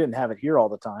 Like we didn't have it here all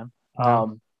the time.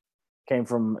 No. Came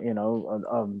from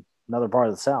another part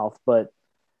of the South, but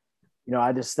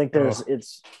I just think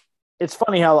it's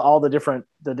funny how all the different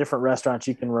restaurants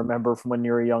you can remember from when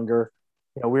you were younger.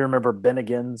 We remember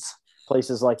Bennigan's,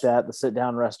 places like that, the sit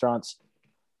down restaurants.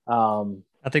 I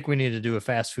think we need to do a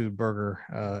fast food burger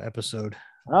episode.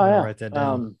 Oh yeah, write that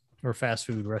down. Or fast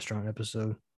food restaurant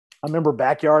episode. I remember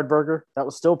Backyard Burger. That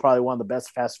was still probably one of the best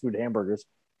fast food hamburgers.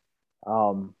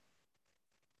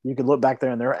 You could look back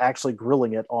there and they're actually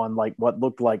grilling it on like what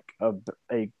looked like a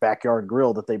backyard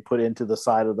grill that they put into the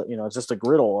side of the, it's just a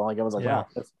griddle. Like I was like, wow.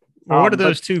 Well, what are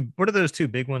those two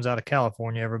big ones out of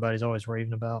California everybody's always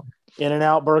raving about?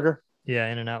 In-N-Out Burger.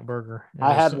 Yeah, In-N-Out Burger.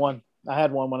 I had one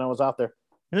when I was out there.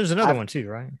 And there's another one too,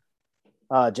 right?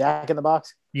 Jack in the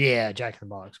Box. Yeah, Jack in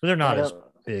the Box. But they're not as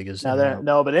big as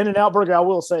no, but In-N-Out Burger, I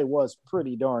will say, was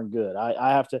pretty darn good.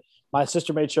 I have to. My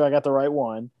sister made sure I got the right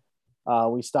one.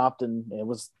 We stopped and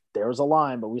there was a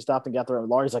line, but we stopped and got there.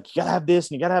 Laurie's like, you gotta have this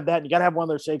and you gotta have that and you gotta have one of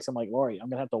their shakes. I'm like, Laurie, I'm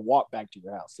gonna have to walk back to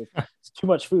your house. It's too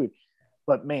much food.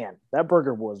 But man, that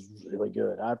burger was really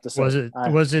good. I have to say.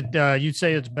 Was it you'd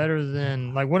say it's better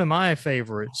than like one of my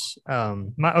favorites?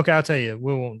 Okay, I'll tell you,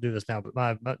 we won't do this now, but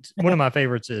one of my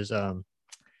favorites is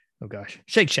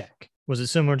Shake Shack. Was it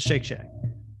similar to Shake Shack?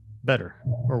 Better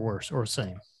or worse or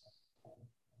same?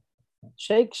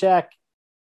 Shake Shack.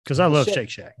 Because I love Shake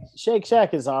Shack. Shake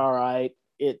Shack is all right.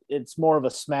 It's more of a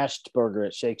smashed burger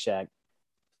at Shake Shack.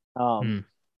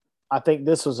 I think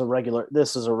this is a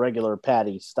regular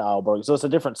patty style burger, so it's a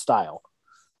different style.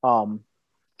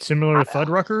 Similar to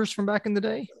Fuddruckers from back in the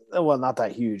day. Well, not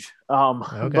that huge.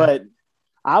 Okay. But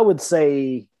I would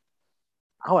say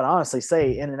I would honestly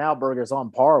say In-N-Out Burger is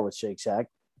on par with Shake Shack,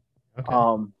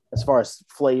 Okay. as far as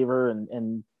flavor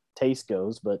and taste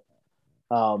goes. But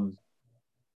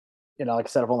like I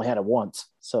said, I've only had it once,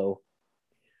 so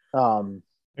I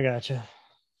gotcha.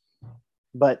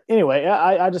 but anyway,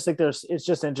 I just think it's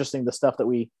just interesting the stuff that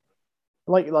we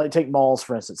like take malls,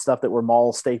 for instance, stuff that were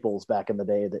mall staples back in the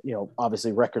day that,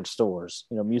 obviously record stores,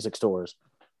 music stores.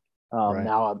 Right.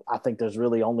 Now I think there's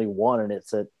really only one, and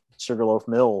it's at Sugarloaf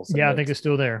Mills. Yeah, And I think it's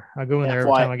still there. I go in there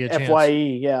every FY, time I get a chance.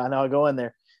 FYE. Yeah, I know. I go in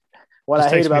there. What Just I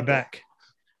hate takes me about back.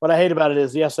 what I hate about it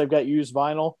is, yes, they've got used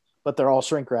vinyl, but they're all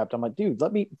shrink wrapped. I'm like, dude,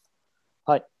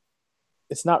 like,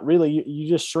 it's not really, you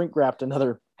just shrink wrapped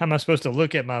another. How am I supposed to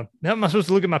look at my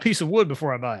piece of wood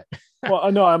before I buy it?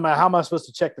 Well, no, how am I supposed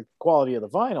to check the quality of the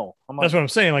vinyl? I'm like, That's what I'm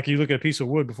saying. Like you look at a piece of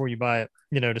wood before you buy it,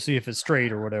 to see if it's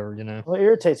straight or whatever, well, it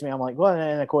irritates me. I'm like, well,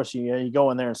 and of course you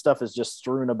go in there and stuff is just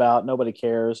strewn about. Nobody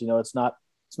cares. It's not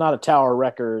a Tower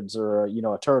Records or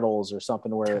a Turtles or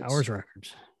something where Towers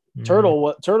Records.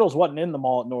 Turtles wasn't in the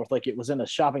mall at North Lake. It was in a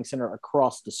shopping center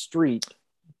across the street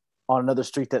on another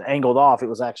street that angled off. It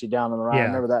was actually down on the right. Yeah. I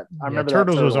remember that. I remember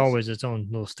Turtles that was always its own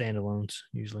little standalones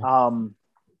usually.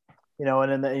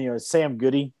 And then Sam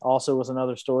Goody also was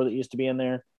another store that used to be in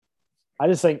there. I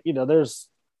just think there's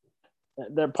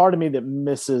part of me that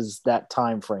misses that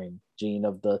time frame, Gene,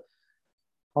 of the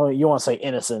you want to say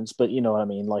innocence, but you know what I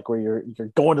mean, like where you're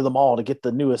going to the mall to get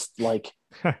the newest like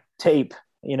tape,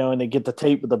 and they get the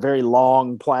tape with a very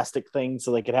long plastic thing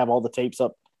so they could have all the tapes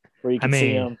up where you can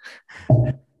see them.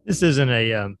 This isn't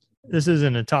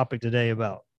a topic today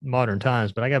about modern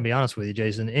times, but I gotta be honest with you,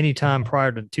 Jason. Any time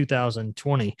prior to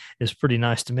 2020 is pretty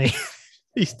nice to me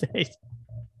these days.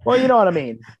 Well, you know what I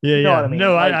mean. Yeah, you know what I mean?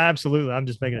 No, I absolutely. I'm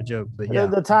just making a joke, but yeah,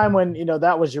 the time when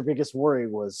that was your biggest worry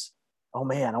was, oh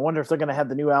man, I wonder if they're gonna have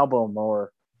the new album,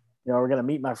 or we're gonna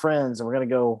meet my friends and we're gonna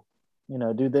go,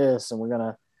 do this, and we're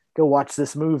gonna go watch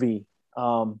this movie,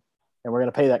 and we're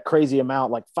gonna pay that crazy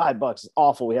amount, like $5. It's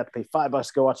awful. We have to pay $5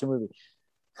 to go watch a movie.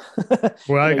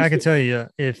 Well, I can tell you,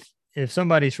 if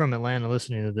somebody's from Atlanta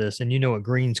listening to this and you know what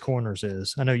Green's Corners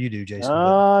is, I know you do, Jason.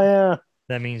 Oh yeah.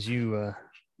 That means you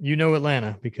know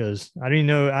Atlanta, because I didn't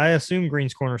know. I assume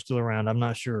Green's Corner is still around. I'm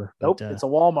not sure. Nope, it's a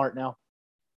Walmart now.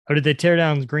 Oh, did they tear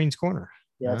down Green's Corner?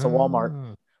 Yeah, it's a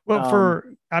Walmart. Well,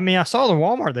 I saw the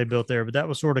Walmart they built there, but that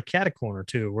was sort of cat corner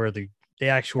too, where the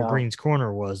actual Green's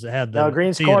Corner was. It had the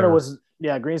Green's theater. Corner was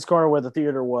Green's Corner where the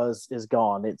theater was is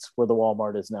gone. It's where the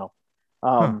Walmart is now.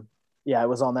 Yeah, it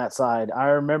was on that side. I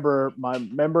remember, my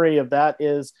memory of that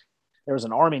is there was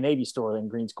an Army Navy store in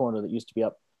Green's Corner that used to be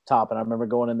up top, and I remember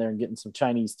going in there and getting some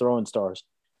Chinese throwing stars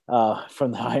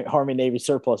from the Army Navy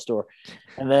surplus store.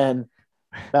 And then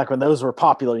back when those were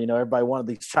popular, everybody wanted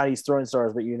these Chinese throwing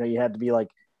stars, but you had to be like,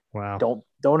 wow,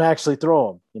 don't actually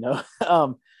throw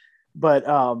them, but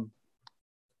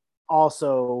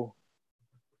also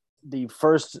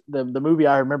the movie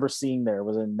I remember seeing there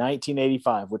was in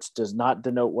 1985, which does not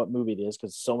denote what movie it is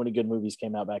because so many good movies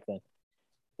came out back then.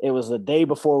 It was the day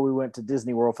before we went to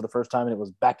Disney World for the first time, and it was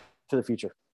Back to the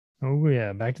Future. Oh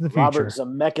yeah, Back to the Future. Robert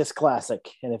Zemeckis classic.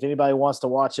 And if anybody wants to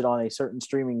watch it on a certain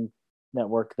streaming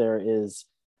network, there is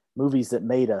Movies That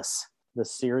Made Us, the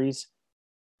series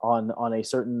on a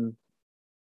certain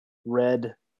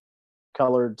red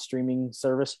colored streaming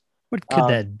service. What could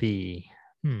that be?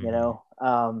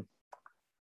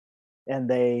 And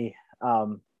they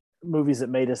Movies That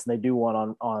Made Us, and they do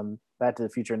one on Back to the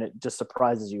Future, and it just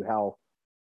surprises you how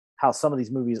some of these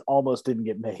movies almost didn't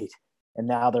get made, and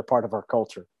now they're part of our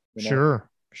culture. Sure.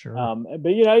 But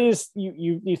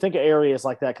you think of areas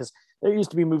like that because there used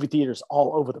to be movie theaters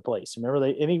all over the place. Remember,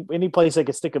 any place they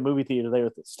could stick a movie theater, they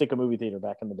would stick a movie theater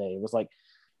back in the day. It was like,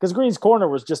 because Green's Corner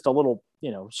was just a little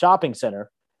shopping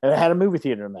center, and it had a movie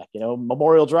theater in that.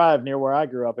 Memorial Drive near where I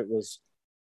grew up, it was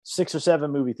 6 or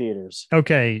 7 movie theaters.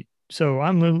 Okay, so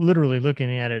I'm literally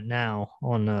looking at it now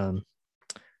on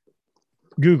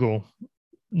Google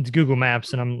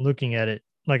Maps, and I'm looking at it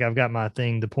like I've got my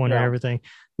thing, the pointer and everything.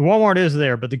 The Walmart is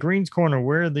there, but the Green's Corner,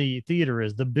 where the theater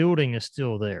is, the building is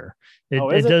still there.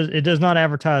 It does not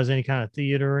advertise any kind of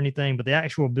theater or anything, but the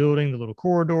actual building, the little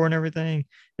corridor and everything,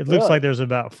 it looks like there's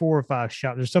about 4 or 5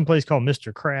 shops. There's some place called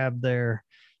Mr. Crab there.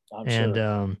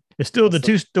 It's still the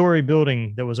 2-story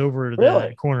building that was over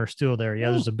the corner, still there.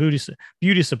 Yeah, there's a beauty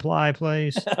supply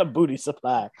place. Booty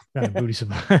supply. Not a booty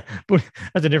supply.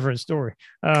 That's a different story.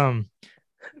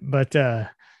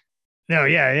 No,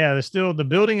 yeah. There's still, the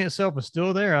building itself is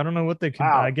still there. I don't know what they can.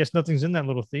 Wow. I guess nothing's in that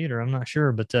little theater. I'm not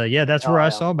sure, but that's where I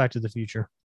saw Back to the Future.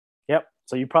 Yep.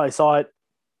 So you probably saw it,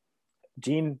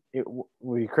 Gene. It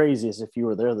would be crazy as if you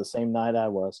were there the same night I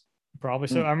was. Probably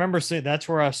so. I remember seeing, that's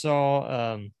where I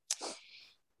saw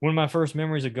one of my first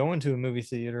memories of going to a movie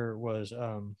theater was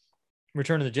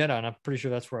Return of the Jedi, and I'm pretty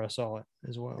sure that's where I saw it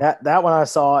as well. That one I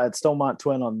saw at Stonemont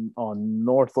Twin on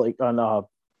North Lake on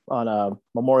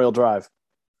Memorial Drive.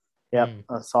 Yep,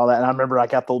 I saw that, and I remember I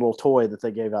got the little toy that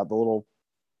they gave out, the little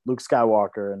Luke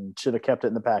Skywalker, and should have kept it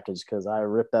in the package because I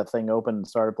ripped that thing open and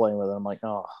started playing with it. I'm like,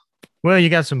 oh, well, you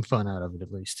got some fun out of it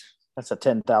at least. That's a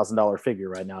 $10,000 figure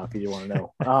right now, if you want to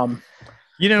know.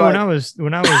 When I was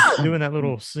doing that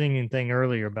little singing thing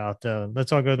earlier about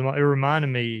let's all go to the mall, it reminded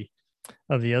me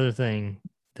of the other thing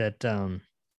that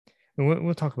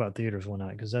we'll talk about theaters one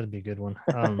night because that'd be a good one.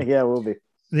 Yeah, we'll be.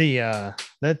 The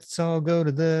let's all go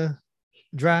to the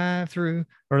drive-through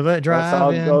or let drive let's all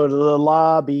in. Go to the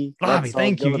lobby.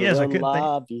 Thank you. Yes, I could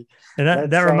lobby.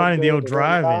 And that reminded me of the old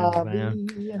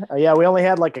drive-ins, man. Yeah, we only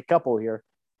had like a couple here.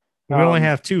 We only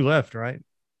have 2 left, right?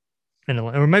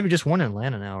 Or maybe just one in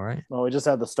Atlanta now, right? Well, we just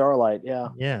had the Starlight, yeah.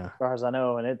 Yeah. As far as I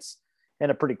know, and it's in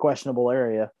a pretty questionable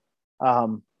area.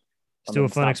 Still a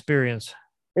fun experience.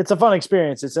 It's a fun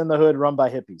experience. It's in the hood, run by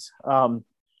hippies.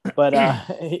 But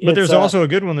there's also a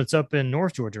good one that's up in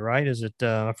North Georgia, right? Is it?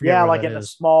 I forget. Yeah, like in a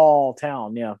small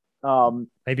town. Yeah.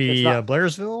 Maybe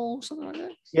Blairsville, something like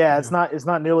that. Yeah, it's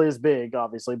not nearly as big,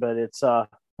 obviously, but it's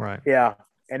right. Yeah,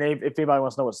 and if anybody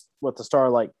wants to know what the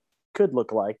Starlight could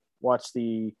look like, watch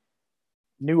the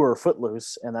newer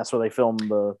Footloose, and that's where they filmed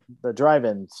the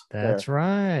drive-ins. That's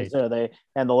right. So the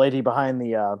lady behind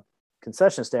the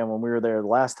concession stand when we were there the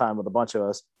last time with a bunch of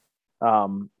us.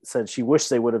 Said she wished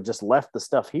they would have just left the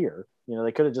stuff here.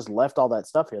 They could have just left all that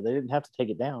stuff here. They didn't have to take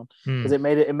it down because it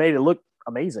made it look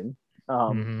amazing.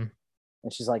 And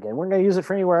she's like, and we're going to use it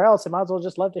for anywhere else. It might as well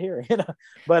just left it here,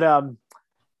 But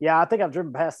yeah, I think I've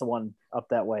driven past the one up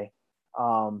that way.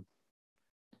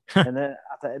 And then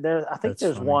I think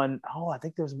there's funny. One. Oh, I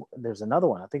think there's another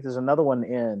one. I think there's another one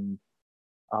in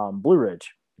Blue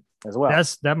Ridge as well.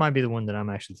 That might be the one that I'm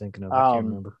actually thinking of. I can't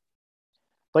remember.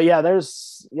 But yeah,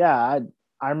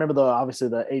 I remember obviously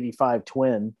the 85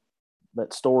 Twin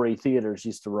that Story Theaters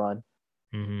used to run,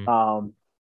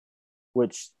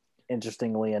 which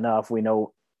interestingly enough, we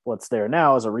know what's there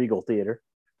now is a Regal Theater.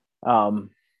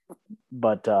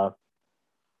 But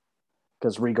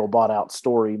because Regal bought out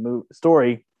Story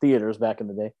Theaters back in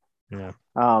the day. Yeah.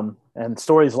 And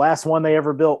Story's last one they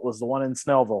ever built was the one in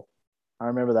Snellville. I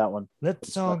remember that one.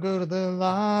 Let's all go to the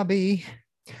lobby.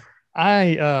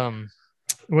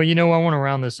 Well, I want to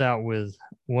round this out with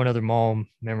one other mall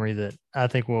memory that I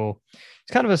think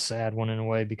it's kind of a sad one in a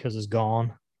way because it's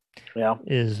gone. Yeah.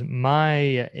 Is my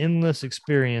endless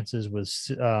experiences with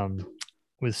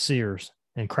Sears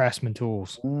and Craftsman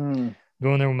Tools. Going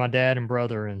there with my dad and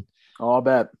brother and I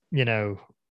bet.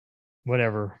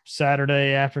 Whatever,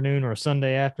 Saturday afternoon or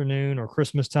Sunday afternoon or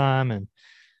Christmas time, and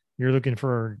you're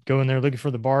going there looking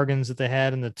for the bargains that they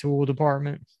had in the tool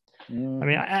department. I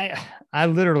mean, I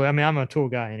literally, I'm a tool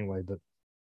guy anyway, but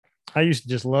I used to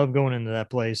just love going into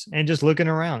that place and just looking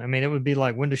around. I mean, it would be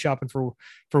like window shopping for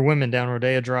women down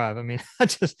Rodeo Drive. I mean, I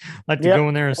just like to go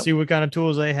in there and see what kind of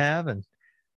tools they have. And,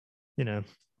 Yeah,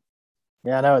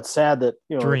 I know it's sad that,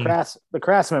 the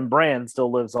Craftsman brand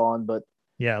still lives on, but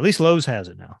yeah, at least Lowe's has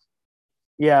it now.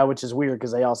 Yeah, which is weird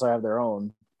because they also have their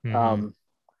own.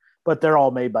 But they're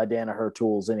all made by Danaher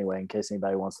Tools anyway, in case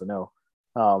anybody wants to know.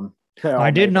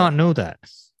 I did not know that.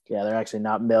 Yeah, they're actually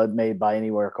not made by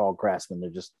anywhere called Craftsman.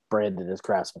 They're just branded as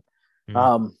Craftsman.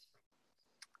 But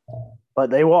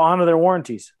they will honor their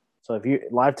warranties. So if you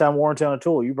lifetime warranty on a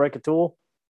tool, you break a tool,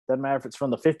 doesn't matter if it's from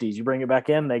the 50s, you bring it back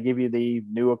in, they give you the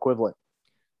new equivalent.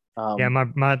 I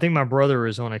think my brother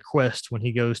is on a quest when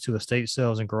he goes to estate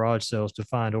sales and garage sales to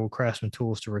find old Craftsman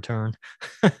tools to return.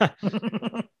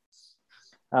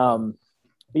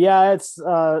 Yeah, it's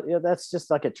that's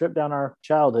just like a trip down our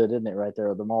childhood, isn't it? Right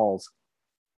there at the malls.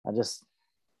 It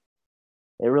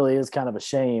really is kind of a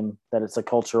shame that it's a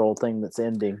cultural thing that's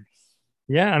ending.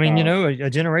 Yeah, I mean, a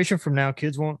generation from now,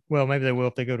 kids won't. Well, maybe they will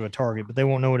if they go to a Target, but they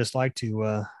won't know what it's like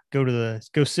to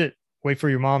go sit, wait for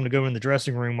your mom to go in the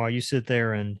dressing room while you sit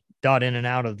there and dot in and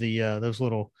out of the those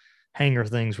little hanger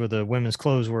things where the women's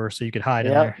clothes were, so you could hide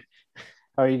in there.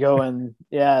 Or you go and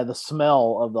the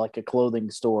smell of like a clothing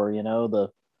store,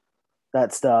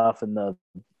 that stuff, and the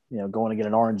going to get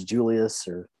an orange Julius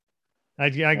or. I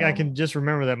can just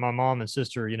remember that my mom and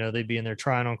sister, they'd be in there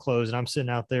trying on clothes, and I'm sitting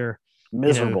out there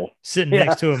miserable, sitting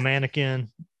next to a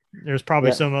mannequin. There's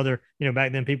probably some other,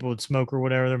 back then people would smoke or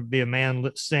whatever. There'd be a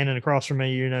man standing across from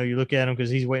me. You look at him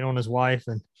because he's waiting on his wife,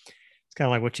 and it's kind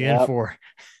of like, what you in for?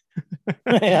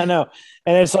 Yeah, I know.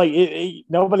 And it's like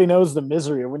nobody knows the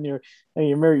misery when you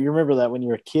remember that when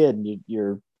you're a kid and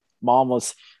your mom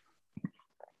was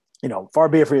far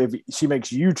be it for if she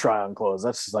makes you try on clothes.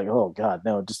 That's just like, oh God,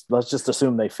 no, let's just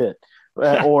assume they fit.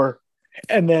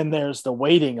 And then there's the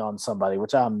waiting on somebody,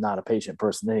 which I'm not a patient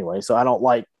person anyway, so I don't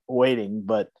like waiting.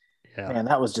 But man,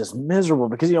 that was just miserable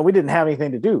because we didn't have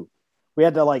anything to do. We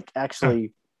had to like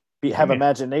actually have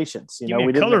imaginations. We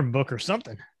didn't color book or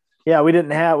something. Yeah, we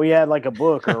had like a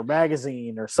book or a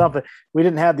magazine or something. We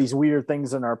didn't have these weird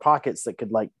things in our pockets that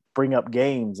could like bring up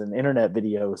games and internet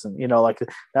videos, and like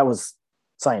that was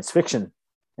science fiction.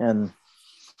 And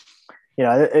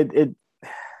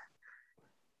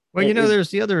there's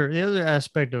the other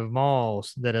aspect of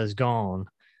malls that has gone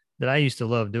that I used to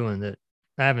love doing that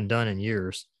I haven't done in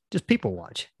years. Just people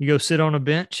watch. You go sit on a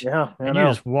bench, and you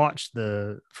just watch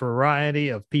the variety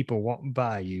of people walking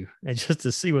by you, and just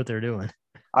to see what they're doing.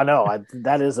 I know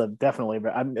that is definitely.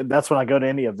 That's when I go to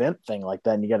any event thing like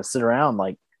that, and you got to sit around.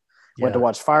 Like, went to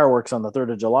watch fireworks on the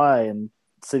 3rd of July in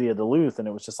the city of Duluth, and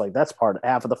it was just like that's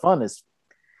half of the fun is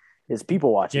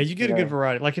people watching. Yeah, you get a good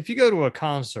variety. Like if you go to a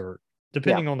concert,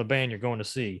 depending on the band you're going to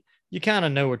see, you kind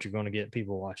of know what you're going to get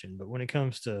people watching. But when it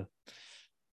comes to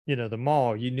the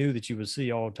mall, you knew that you would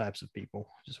see all types of people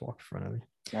just walk in front of you.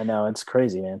 I know, it's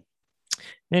crazy, man.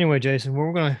 Anyway, Jason,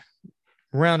 we're going to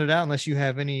round it out unless you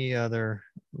have any other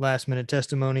last minute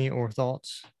testimony or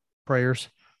thoughts, prayers.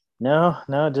 No,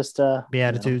 just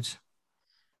beatitudes.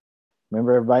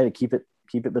 Remember everybody to keep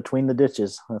it between the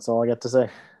ditches. That's all I got to say.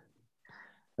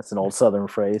 That's an old Southern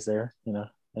phrase there, don't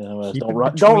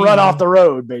run off the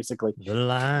road, basically. The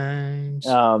lines.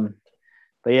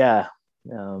 But yeah,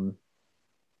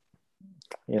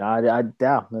 I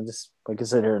just like I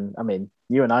said here, and I mean,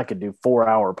 you and I could do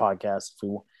 4-hour podcasts if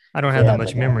we. I don't have that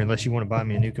much memory unless you want to buy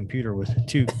me a new computer with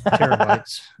 2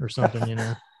 terabytes or something,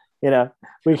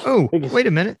 Wait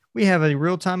a minute. We have a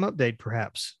real-time update,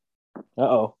 perhaps.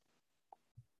 Uh-oh.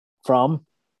 From?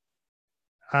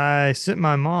 I sent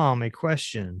my mom a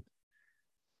question.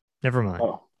 Never mind.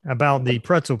 About the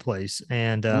pretzel place.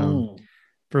 And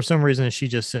for some reason, she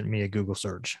just sent me a Google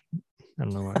search. I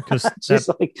don't know why. Because she's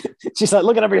like,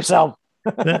 look it up yourself.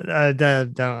 I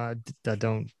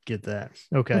don't get that.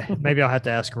 Okay. Maybe I'll have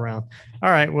to ask around.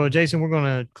 All right. Well, Jason, we're going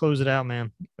to close it out,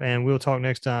 man. And we'll talk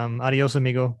next time. Adios,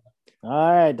 amigo.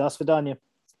 All right. Das vidanya.